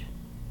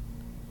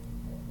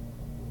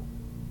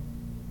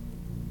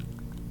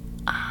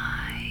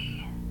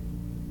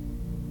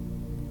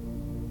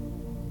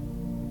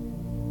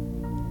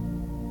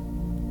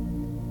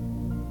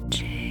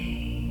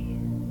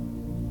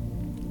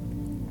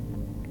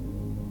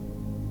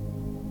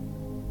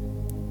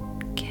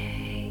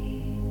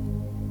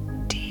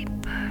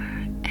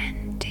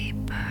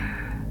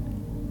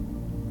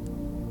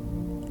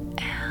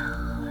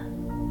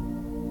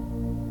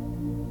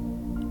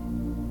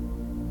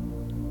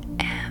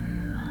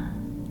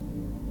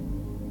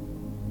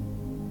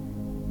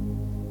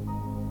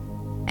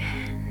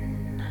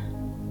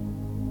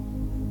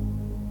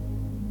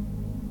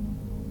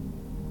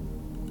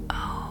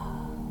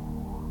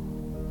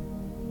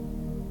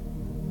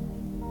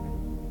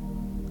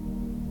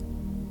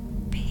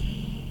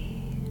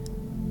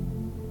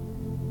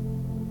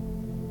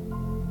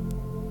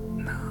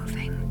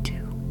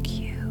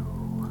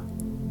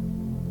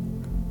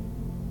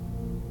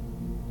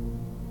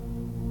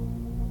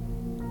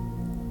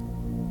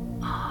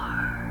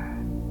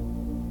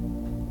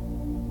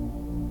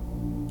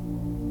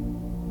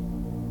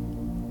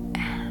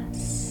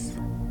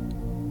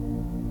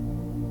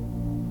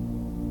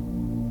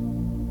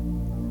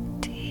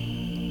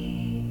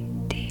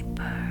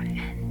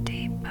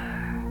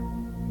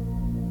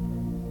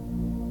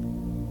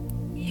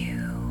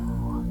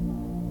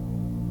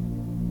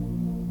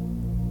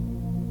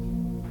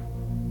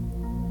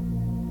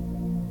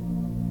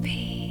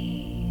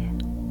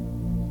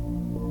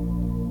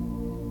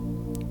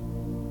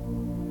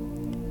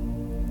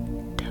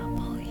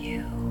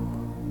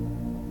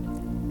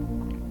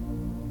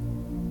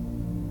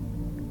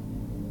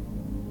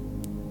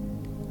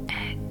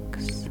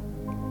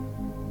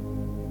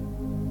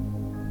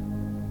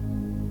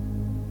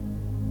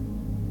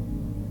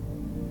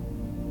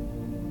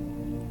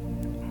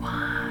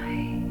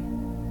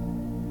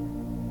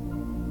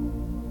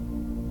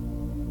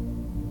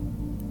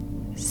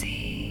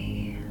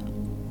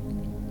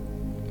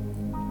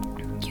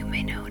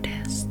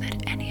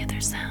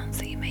 other sounds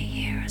that you may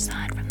hear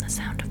aside from the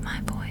sound of my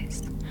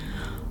voice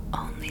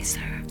only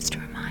serves to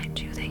remind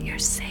you that you're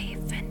safe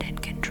and in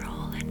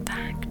control. In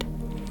fact,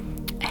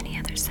 any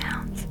other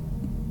sounds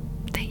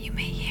that you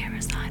may hear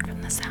aside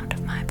from the sound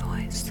of my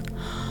voice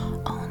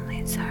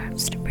only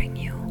serves to bring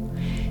you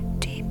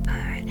deeper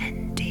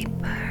and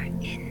deeper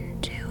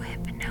into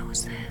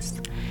hypnosis,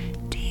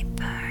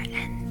 deeper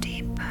and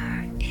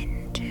deeper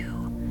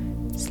into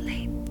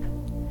sleep.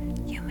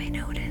 You may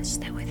notice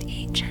that with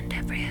each and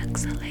every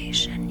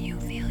exhalation, you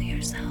feel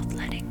yourself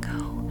letting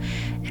go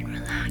and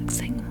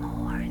relaxing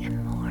more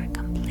and more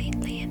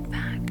completely. In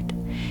fact,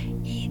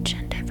 each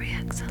and every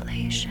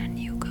exhalation,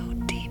 you go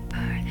deeper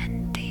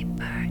and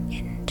deeper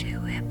into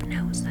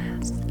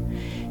hypnosis,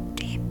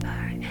 deeper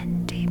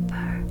and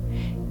deeper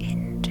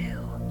into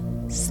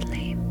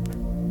sleep,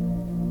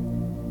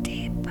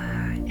 deeper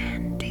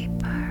and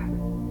deeper,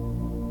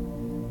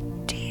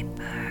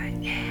 deeper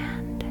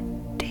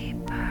and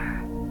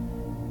deeper.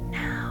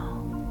 Now,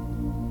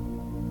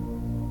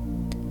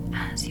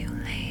 as you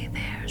lay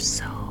there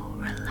so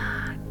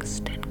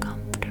relaxed and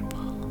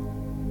comfortable,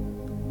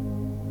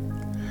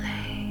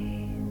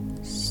 lay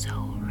so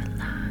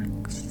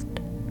relaxed,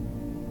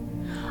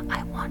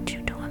 I want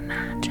you to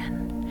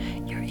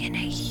imagine you're in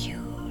a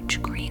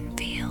huge green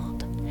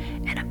field,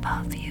 and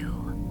above you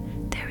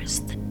there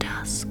is the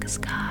dusk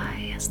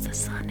sky as the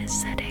sun is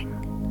setting,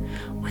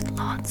 with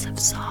lots of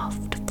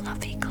soft,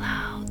 fluffy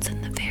clouds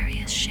in the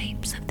various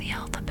shapes of the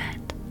alphabet.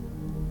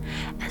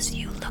 As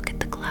you look at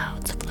the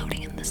clouds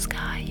floating in the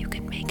sky, you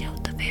can make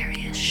out the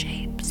various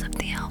shapes of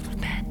the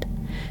alphabet,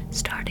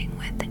 starting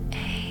with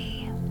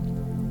A,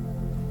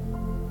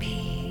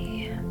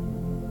 B,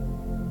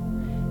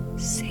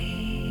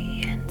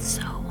 C, and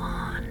so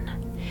on.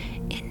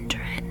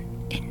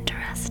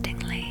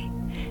 Interestingly,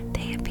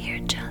 they appear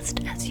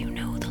just as you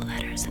know the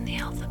letters in the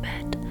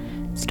alphabet,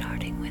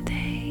 starting with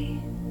A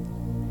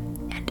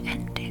and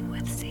ending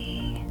with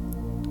C,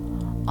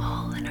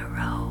 all in a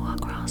row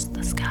across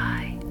the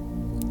sky.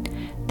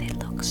 They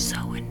look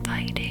so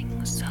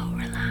inviting, so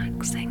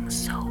relaxing,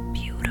 so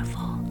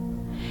beautiful.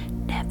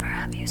 Never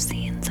have you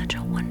seen such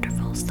a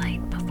wonderful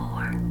sight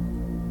before.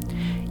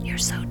 You're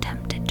so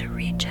tempted to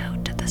reach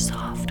out to the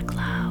soft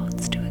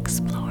clouds to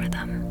explore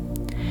them.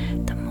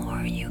 The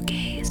more you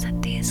gaze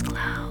at these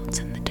clouds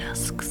in the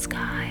dusk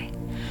sky,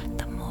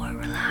 the more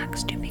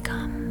relaxed you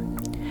become.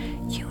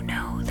 You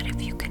know that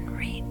if you can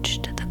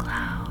reach to the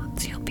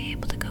clouds, you'll be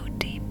able to go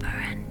deeper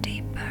and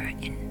deeper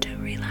into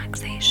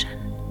relaxation.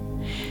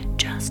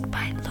 Just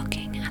by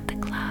looking at the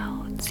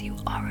clouds, you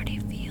already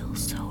feel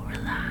so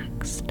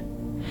relaxed.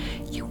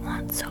 You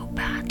want so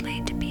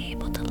badly to be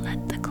able to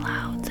let the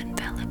clouds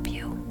envelop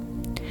you,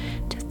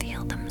 to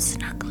feel them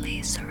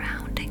snugly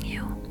surrounding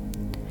you,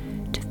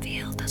 to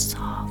feel the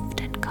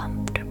soft and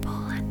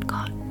comfortable and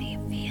cottony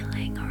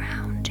feeling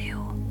around you.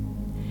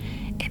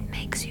 It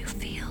makes you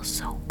feel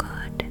so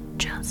good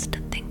just to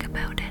think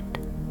about it.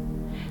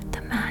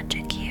 The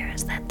magic here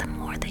is that the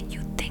more that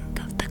you think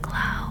of the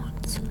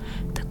clouds,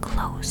 the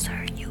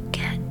closer you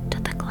get to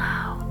the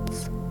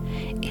clouds.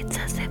 It's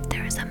as if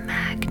there is a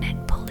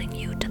magnet pulling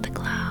you to the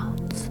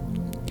clouds.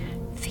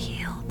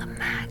 Feel the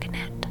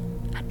magnet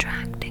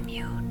attracting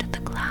you to the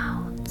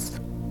clouds.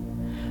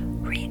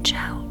 Reach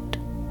out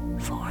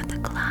for the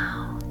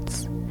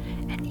clouds,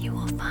 and you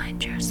will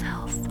find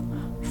yourself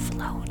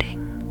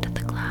floating to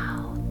the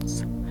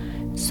clouds.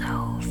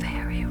 So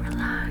very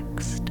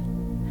relaxed.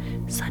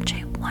 Such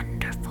a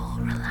wonderful,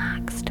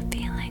 relaxed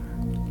feeling.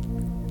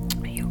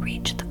 You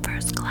reach the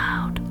first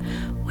cloud,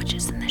 which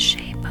is in the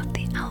shape of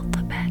the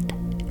alphabet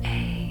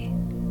A.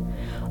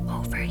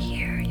 Over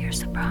here, you're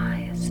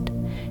surprised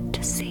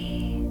to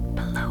see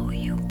below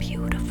you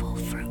beautiful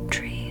fruit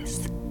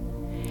trees.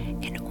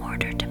 In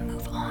order to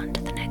move on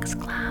to the next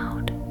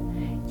cloud,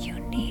 you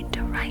need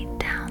to write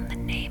down the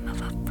name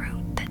of a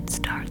fruit that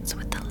starts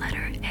with the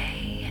letter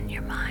A in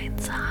your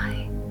mind's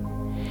eye.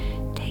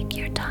 Take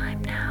your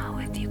time now.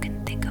 If you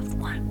can think of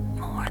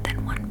more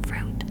than one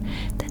fruit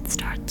that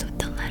starts with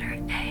the letter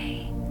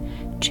A,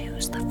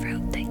 choose the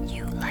fruit that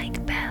you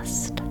like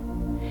best.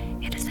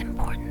 It is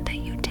important that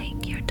you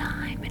take your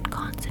time and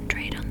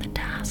concentrate on the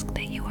task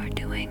that you are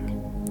doing.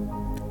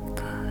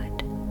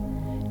 Good.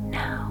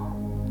 Now,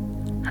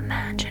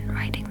 imagine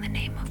writing the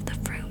name of the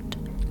fruit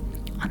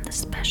on the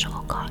special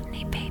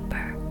cottony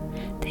paper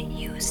that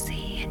you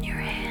see in your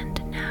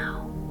hand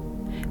now,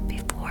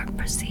 before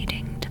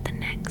proceeding to the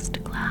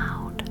next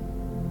cloud.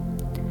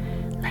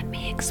 Let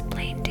me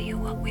explain to you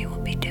what we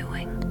will be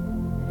doing.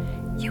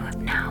 You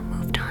have now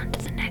moved on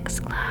to the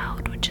next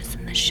cloud, which is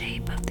in the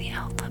shape of the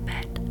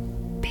alphabet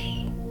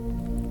B.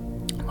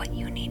 What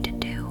you need to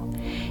do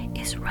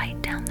is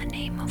write down the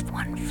name of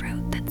one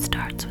fruit that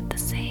starts with the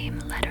same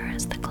letter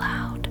as the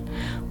cloud,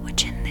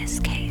 which in this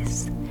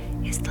case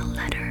is the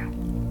letter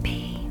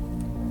B,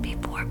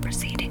 before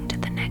proceeding to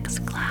the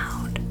next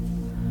cloud,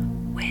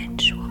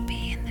 which will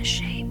be in the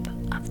shape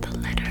of the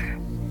letter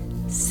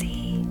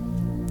C.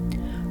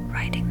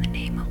 Writing the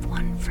name of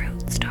one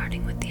fruit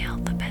starting with the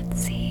alphabet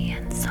C,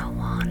 and so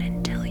on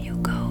until you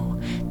go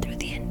through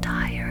the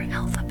entire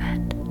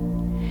alphabet.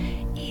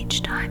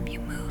 Each time you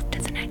move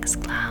to the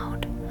next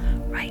cloud,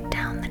 write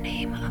down the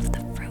name of the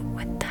fruit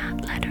with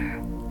that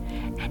letter,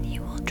 and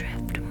you will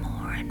drift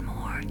more and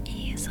more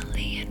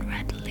easily and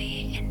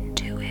readily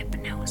into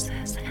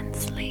hypnosis and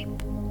sleep.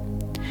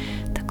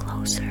 The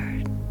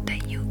closer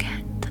that you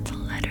get to the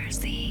letter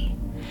Z,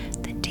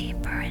 the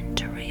deeper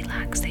into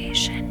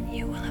relaxation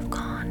you will have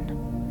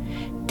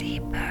gone,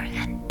 deeper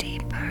and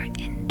deeper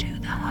into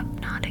the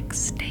hypnotic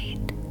state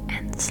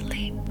and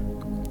sleep.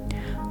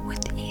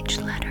 With each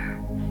letter,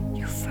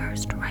 you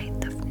first write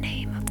the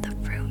name of the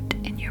fruit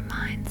in your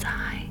mind's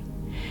eye,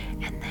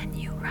 and then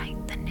you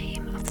write the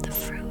name of the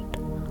fruit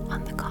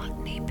on the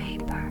cottony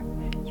paper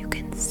you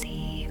can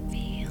see,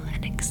 feel,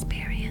 and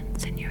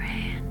experience in your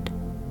hand.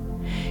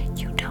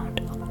 You don't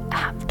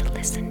have to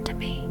listen to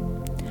me.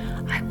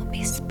 I will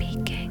be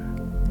speaking,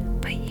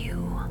 but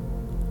you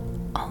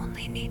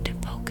only need to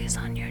focus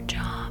on your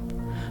job,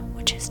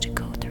 which is to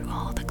go through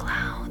all the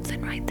clouds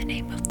and write the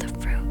name of the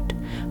fruit,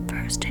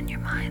 first in your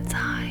mind's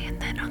eye and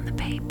then on the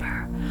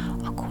paper,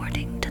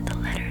 according to the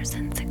letters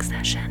in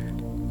succession.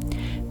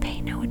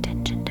 Pay no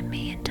attention to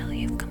me until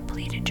you've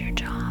completed your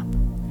job.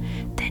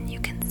 Then you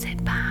can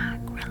sit back,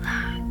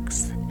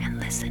 relax, and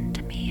listen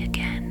to me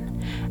again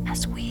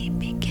as we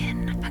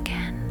begin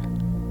again.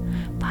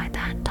 By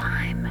that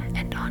time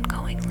and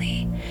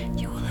ongoingly,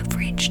 you will have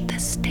reached the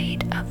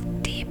state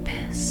of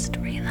deepest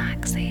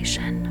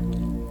relaxation,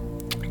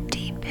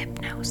 deep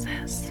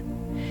hypnosis,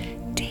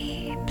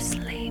 deep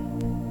sleep,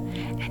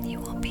 and you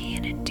will be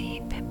in a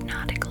deep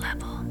hypnotic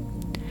level.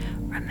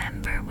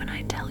 Remember, when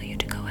I tell you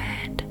to go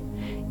ahead,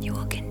 you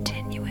will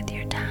continue with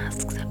your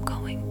tasks of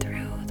going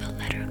through the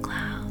letter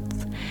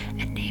clouds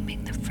and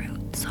naming the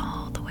fruits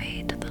all the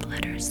way to the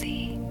letter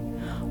Z.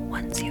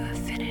 Once you have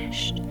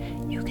finished,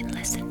 you can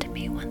listen to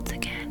me once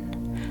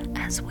again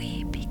as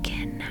we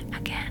begin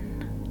again.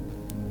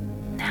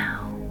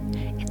 Now,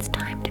 it's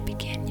time to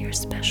begin your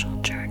special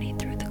journey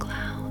through the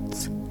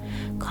clouds.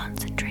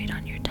 Concentrate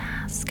on your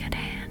task at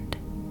hand.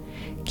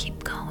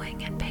 Keep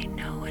going and pay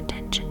no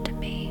attention to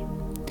me.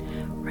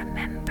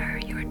 Remember,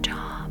 your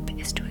job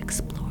is to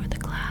explore the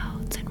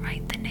clouds and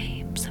write the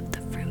names of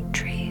the fruit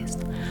trees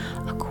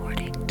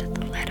according to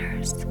the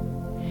letters.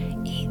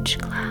 Each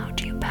cloud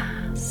you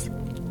pass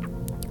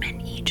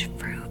and each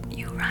fruit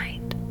you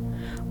write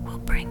will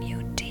bring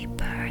you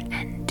deeper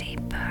and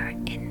deeper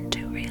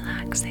into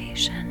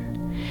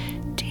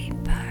relaxation,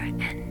 deeper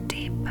and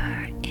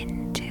deeper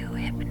into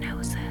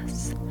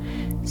hypnosis.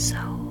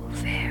 So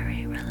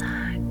very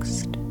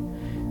relaxed,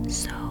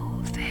 so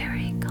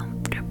very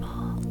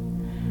comfortable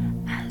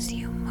as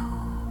you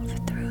move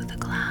through the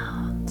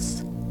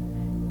clouds,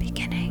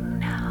 beginning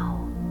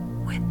now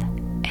with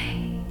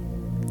A.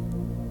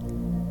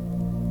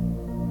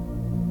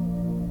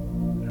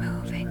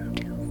 Moving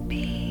to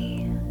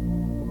B,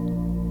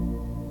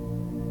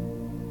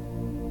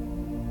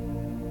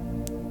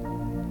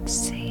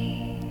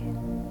 C,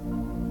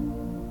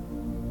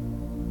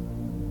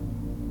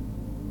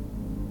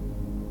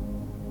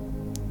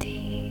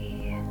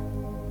 D,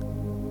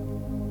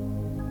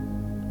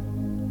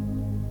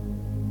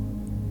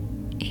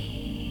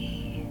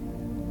 E,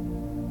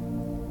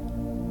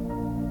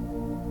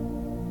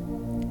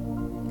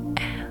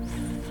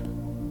 F,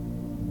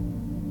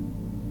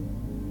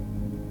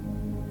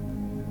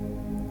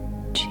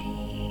 G,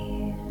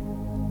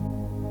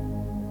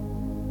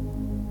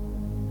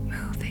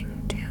 moving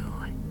to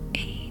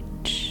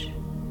H,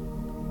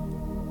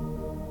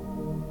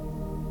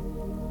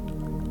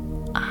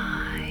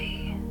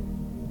 I,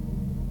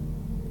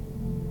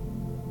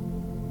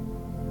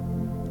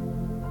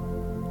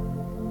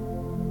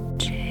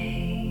 J,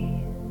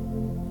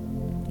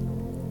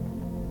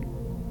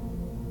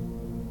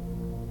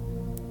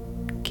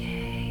 K,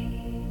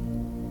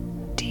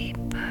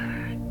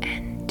 deeper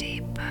and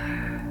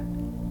deeper,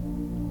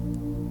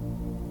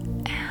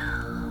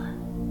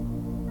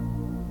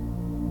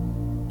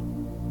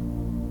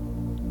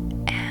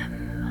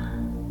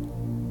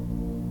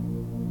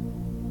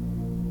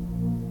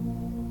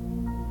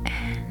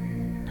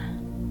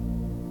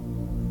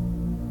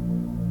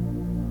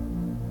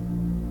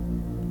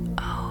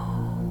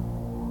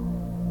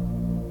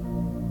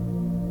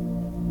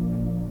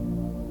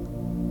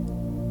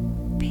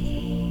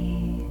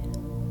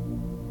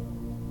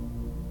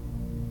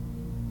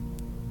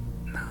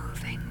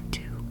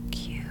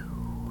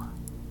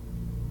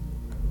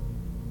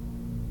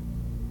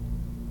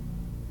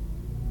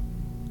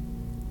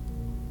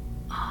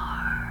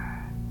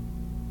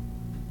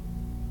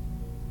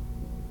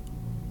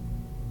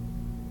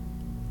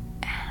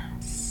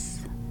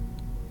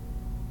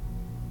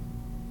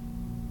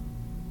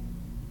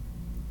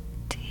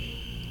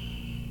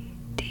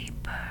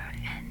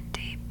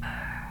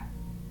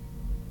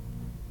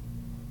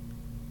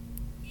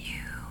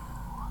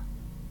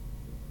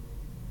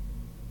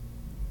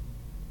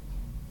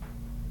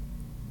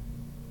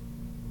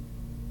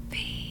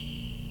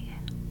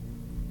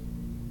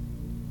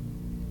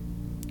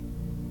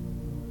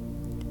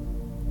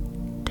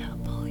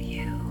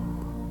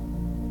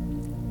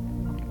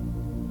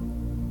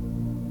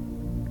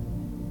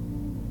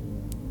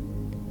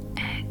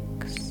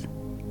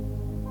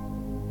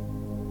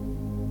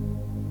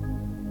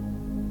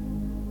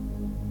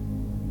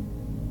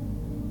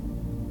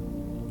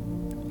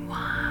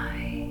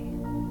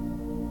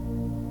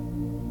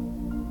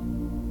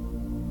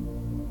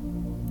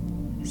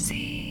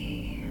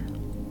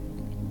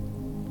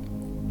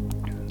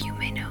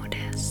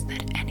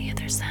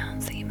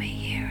 sounds that you may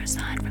hear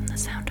aside from the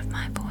sound of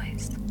my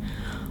voice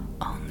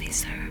only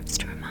serves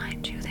to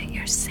remind you that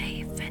you're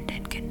safe and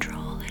in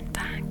control. In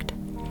fact,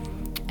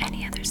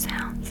 any other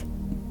sounds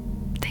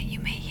that you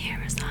may hear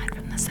aside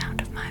from the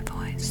sound of my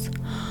voice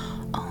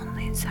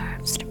only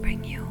serves to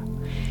bring you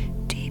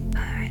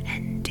deeper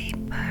and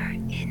deeper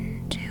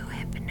into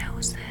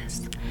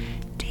hypnosis,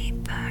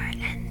 deeper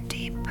and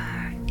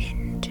deeper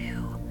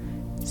into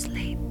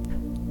sleep.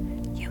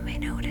 You may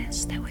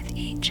notice that with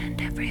each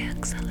and every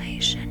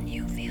exhalation,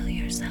 you feel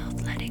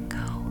yourself letting go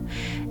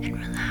and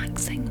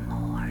relaxing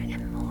more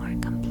and more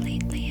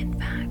completely. In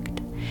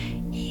fact,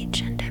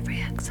 each and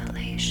every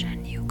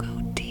exhalation, you go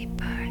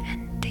deeper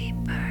and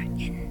deeper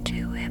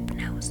into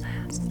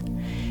hypnosis,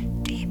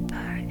 deeper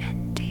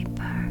and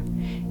deeper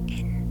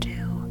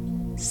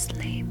into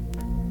sleep,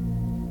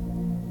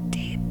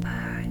 deeper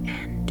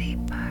and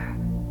deeper,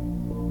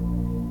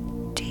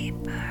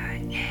 deeper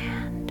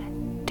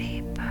and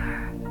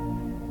deeper.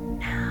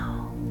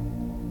 Now,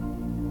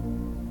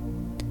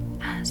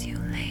 as you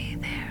lay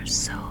there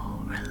so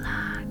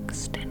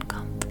relaxed and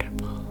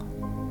comfortable,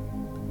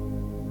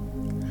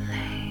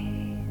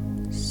 lay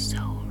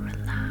so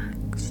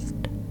relaxed,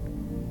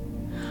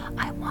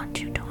 I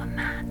want you to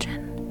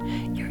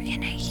imagine you're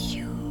in a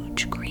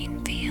huge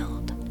green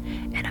field,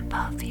 and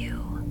above you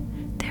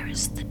there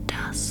is the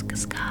dusk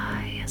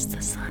sky as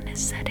the sun is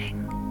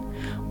setting,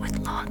 with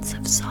lots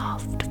of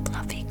soft,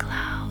 fluffy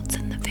clouds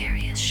in the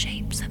various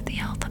shapes of the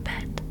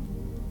alphabet.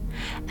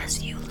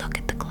 As you look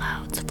at the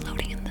clouds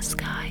floating in the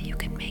sky, you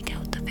can make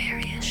out the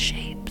various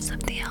shapes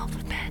of the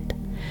alphabet,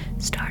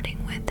 starting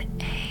with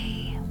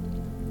A,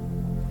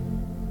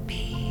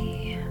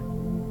 B,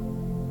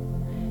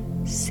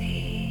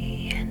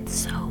 C, and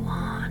so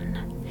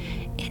on.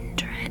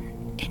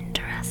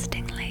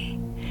 Interestingly,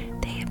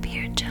 they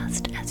appear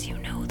just as you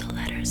know the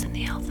letters in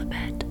the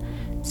alphabet,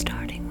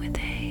 starting with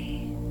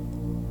A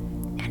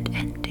and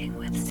ending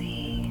with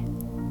C,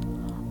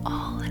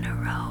 all in a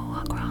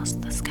row across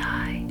the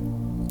sky.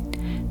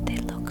 They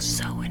look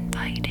so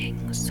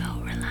inviting, so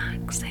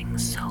relaxing,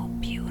 so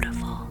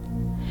beautiful.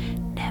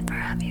 Never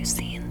have you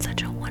seen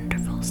such a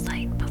wonderful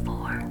sight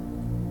before.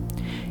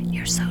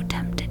 You're so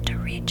tempted to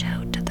reach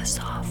out to the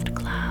soft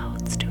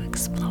clouds to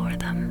explore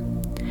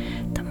them.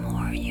 The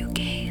more you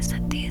gaze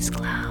at these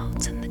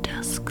clouds in the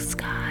dusk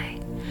sky,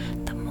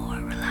 the more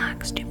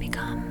relaxed you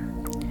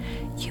become.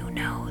 You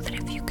know that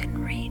if you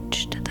can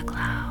reach to the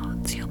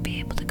clouds, you'll be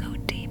able to go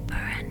deeper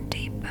and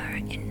deeper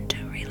into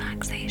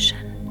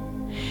relaxation.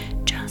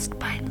 Just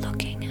by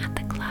looking at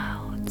the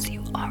clouds,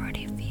 you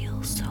already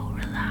feel so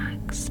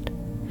relaxed.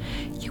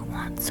 You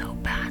want so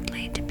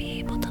badly to be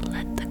able to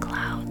let the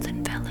clouds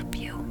envelop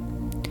you,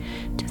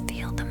 to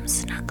feel them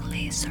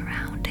snugly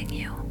surrounding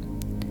you,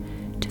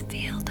 to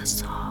feel the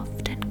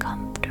soft and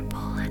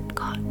comfortable and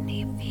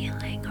cottony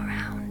feeling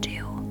around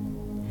you.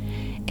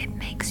 It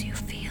makes you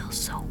feel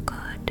so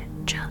good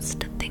just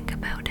to think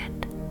about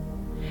it.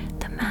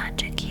 The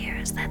magic here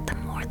is that the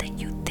more that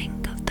you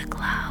think of the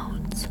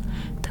clouds,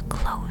 the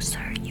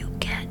closer you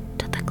get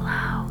to the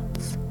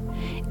clouds.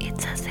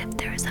 It's as if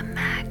there's a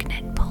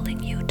magnet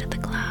pulling you to the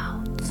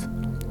clouds.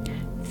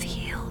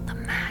 Feel the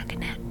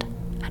magnet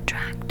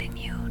attracting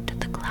you to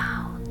the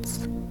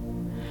clouds.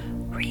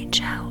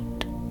 Reach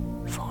out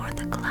for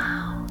the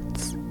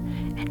clouds,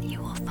 and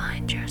you will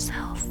find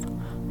yourself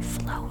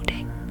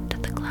floating to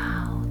the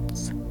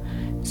clouds,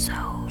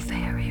 so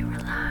very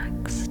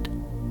relaxed.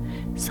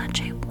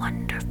 Such a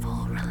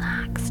wonderful,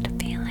 relaxed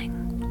feeling.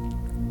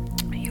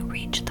 You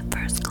reach the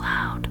first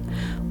cloud,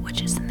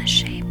 which is in the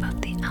shape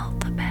of the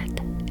alphabet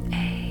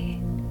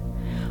A.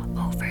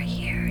 Over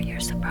here, you're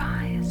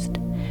surprised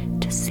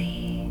to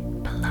see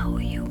below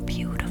you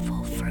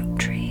beautiful fruit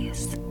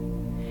trees.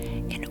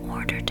 In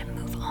order to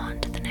move on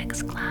to the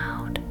next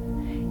cloud,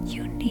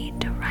 you need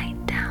to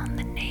write down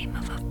the name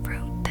of a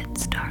fruit that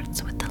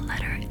starts with the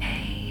letter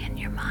A in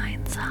your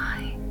mind's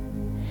eye.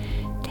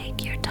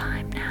 Take your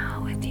time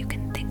now. If you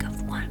can think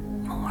of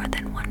more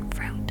than one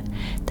fruit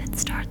that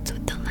starts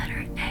with the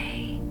letter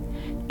A,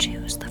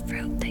 choose the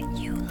fruit that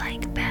you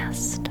like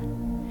best.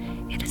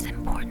 It is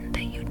important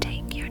that you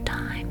take your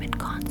time and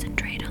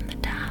concentrate on the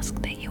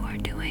task that you are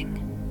doing.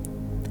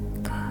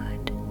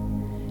 Good.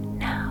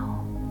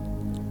 Now,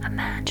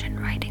 imagine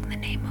writing the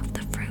name of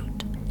the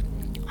fruit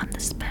on the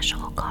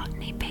special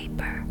cottony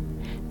paper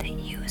that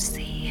you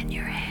see in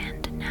your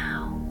hand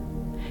now,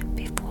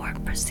 before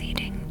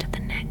proceeding to the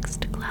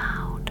next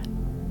cloud.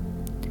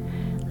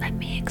 Let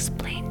me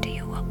explain to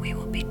you what we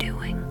will be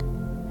doing.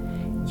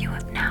 You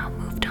have now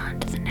moved on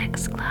to the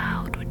next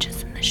cloud, which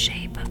is in the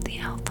shape of the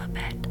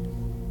alphabet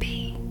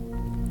B.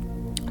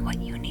 What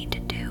you need to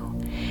do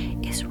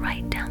is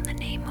write down the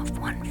name of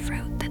one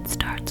fruit that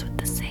starts with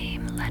the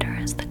same letter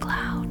as the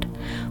cloud,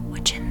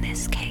 which in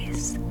this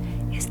case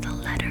is the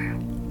letter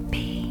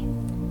B,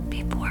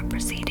 before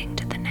proceeding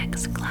to the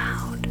next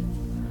cloud,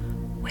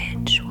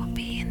 which will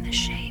be in the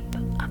shape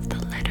of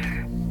the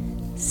letter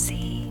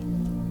C.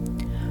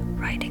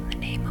 Writing the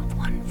name of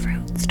one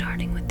fruit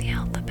starting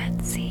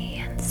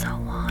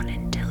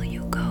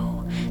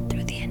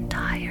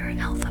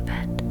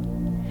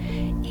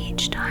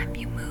time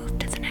you move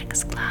to the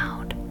next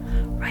cloud,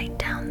 write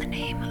down the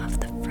name of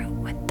the fruit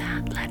with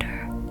that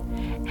letter,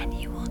 and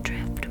you will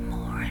drift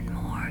more and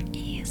more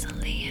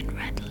easily and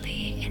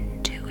readily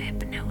into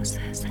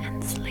hypnosis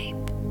and sleep.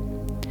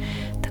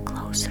 The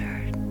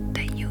closer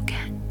that you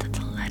get to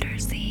the letter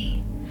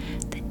Z,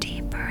 the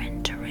deeper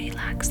into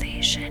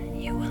relaxation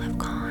you will have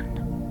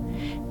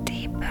gone,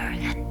 deeper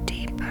and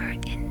deeper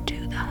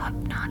into the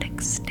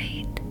hypnotic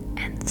state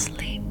and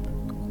sleep.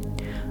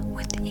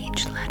 With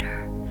each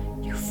letter,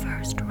 you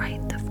first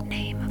write the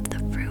name of the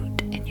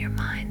fruit in your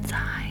mind's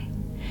eye,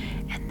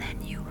 and then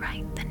you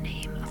write the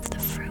name of the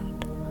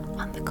fruit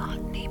on the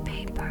cottony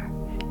paper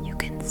you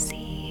can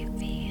see,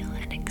 feel,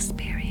 and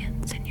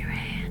experience in your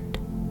hand.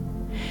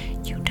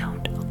 You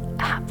don't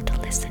have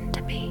to listen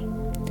to me.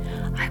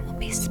 I will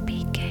be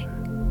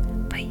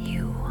speaking, but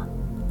you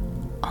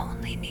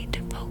only need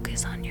to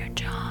focus on your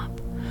job,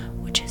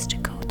 which is to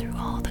go through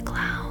all the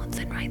clouds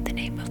and write the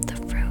name of the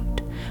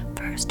fruit,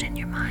 first in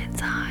your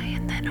mind's eye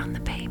and then on the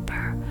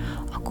paper,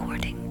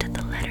 according to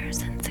the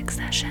letters in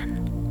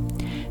succession.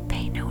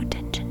 Pay no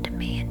attention to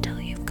me until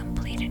you've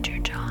completed your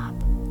job.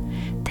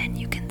 Then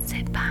you can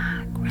sit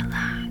back,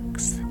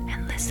 relax,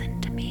 and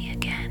listen to me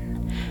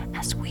again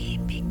as we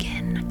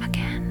begin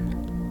again.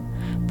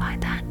 By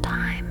that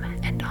time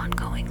and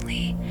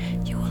ongoingly,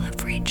 you will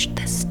have reached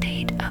the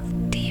state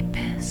of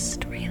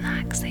deepest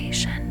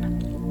relaxation,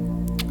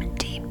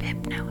 deep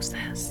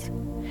hypnosis,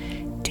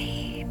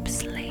 deep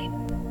sleep,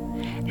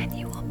 and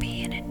you will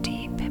be in a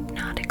deep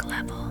hypnotic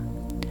level.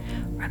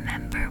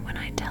 Remember, when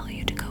I tell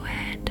you to go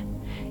ahead,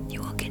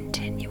 you will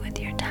continue with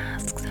your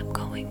tasks of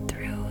going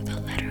through the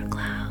letter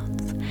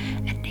clouds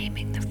and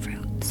naming the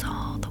fruits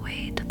all the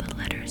way to the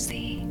letter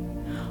Z.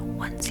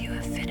 Once you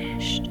have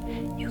finished,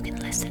 you can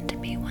listen to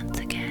me once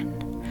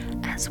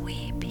again as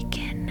we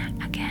begin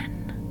again.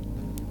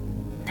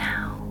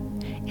 Now,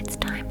 it's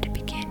time to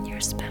begin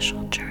your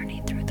special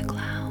journey through the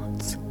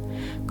clouds.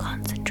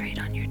 Concentrate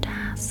on your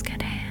task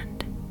at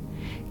hand.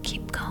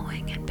 Keep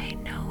going and pay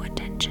no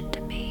attention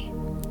to me.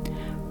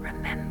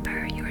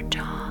 Remember, your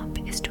job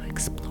is to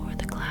explore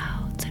the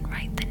clouds and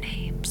write the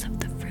names of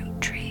the fruit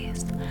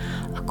trees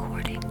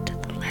according to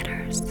the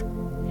letters.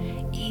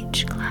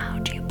 Each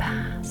cloud you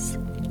pass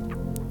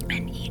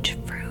and each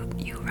fruit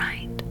you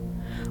write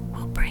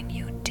will bring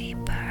you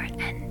deeper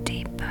and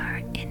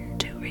deeper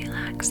into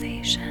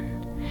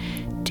relaxation,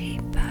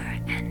 deeper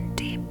and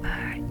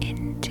deeper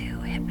into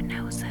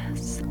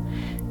hypnosis.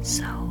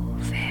 So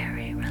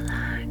very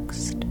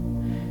relaxed,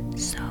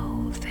 so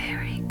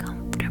very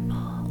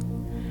comfortable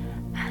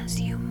as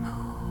you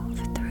move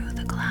through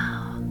the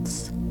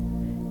clouds,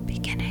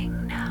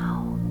 beginning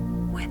now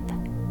with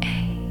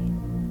A,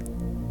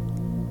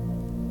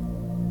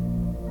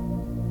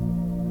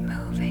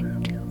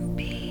 moving to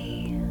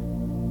B,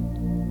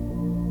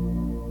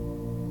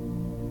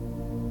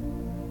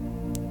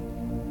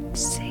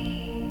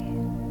 C,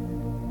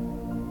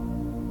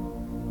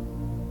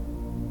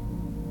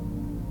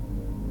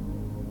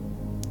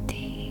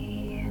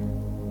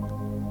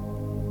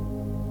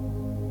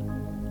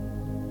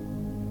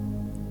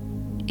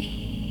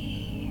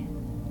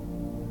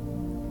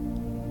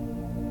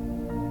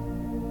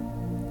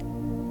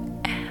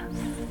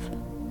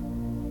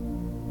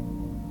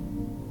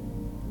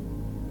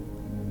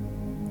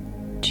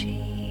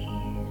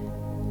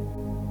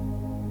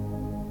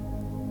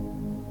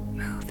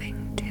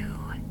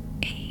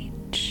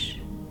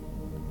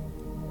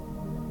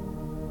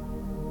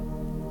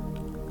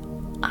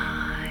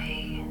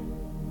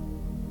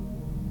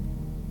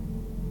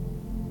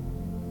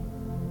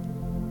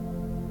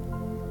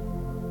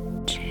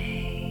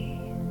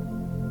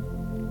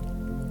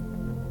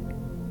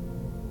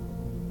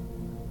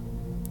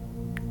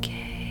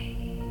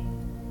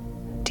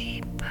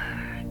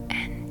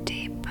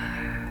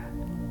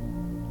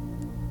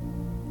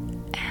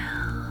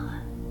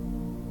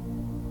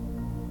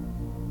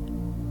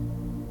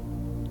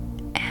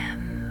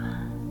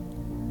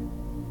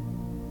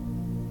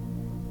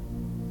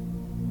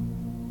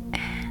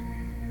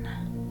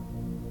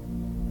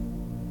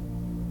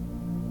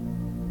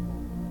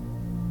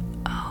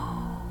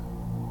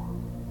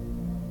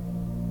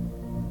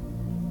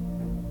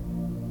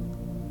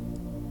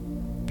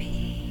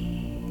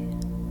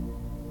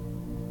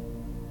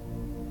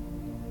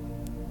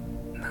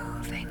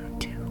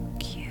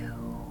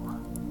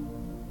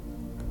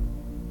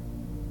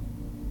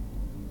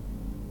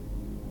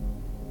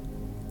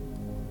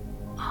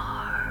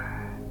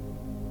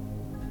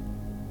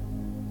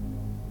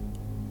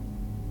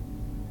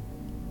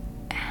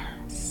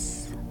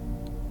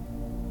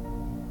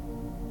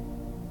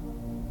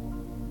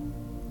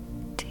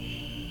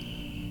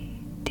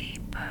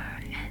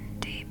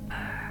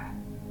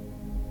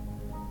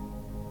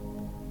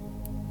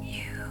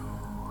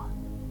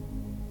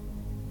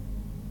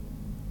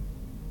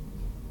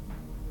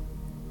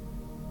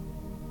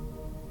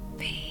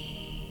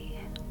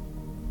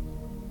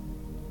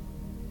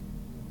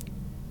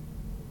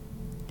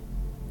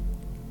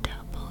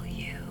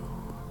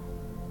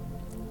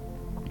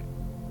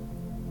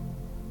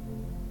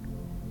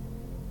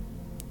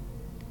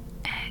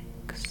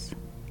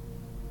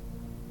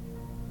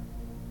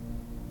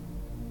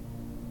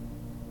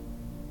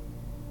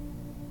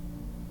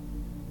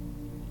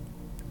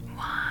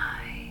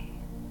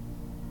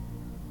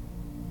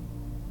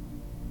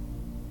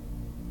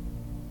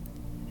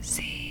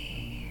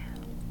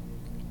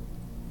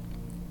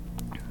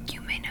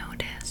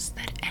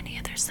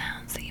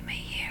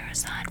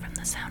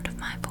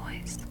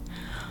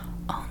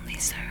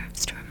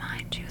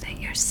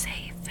 you're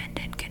safe and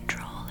in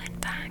control, in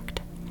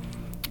fact.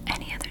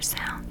 Any other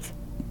sounds?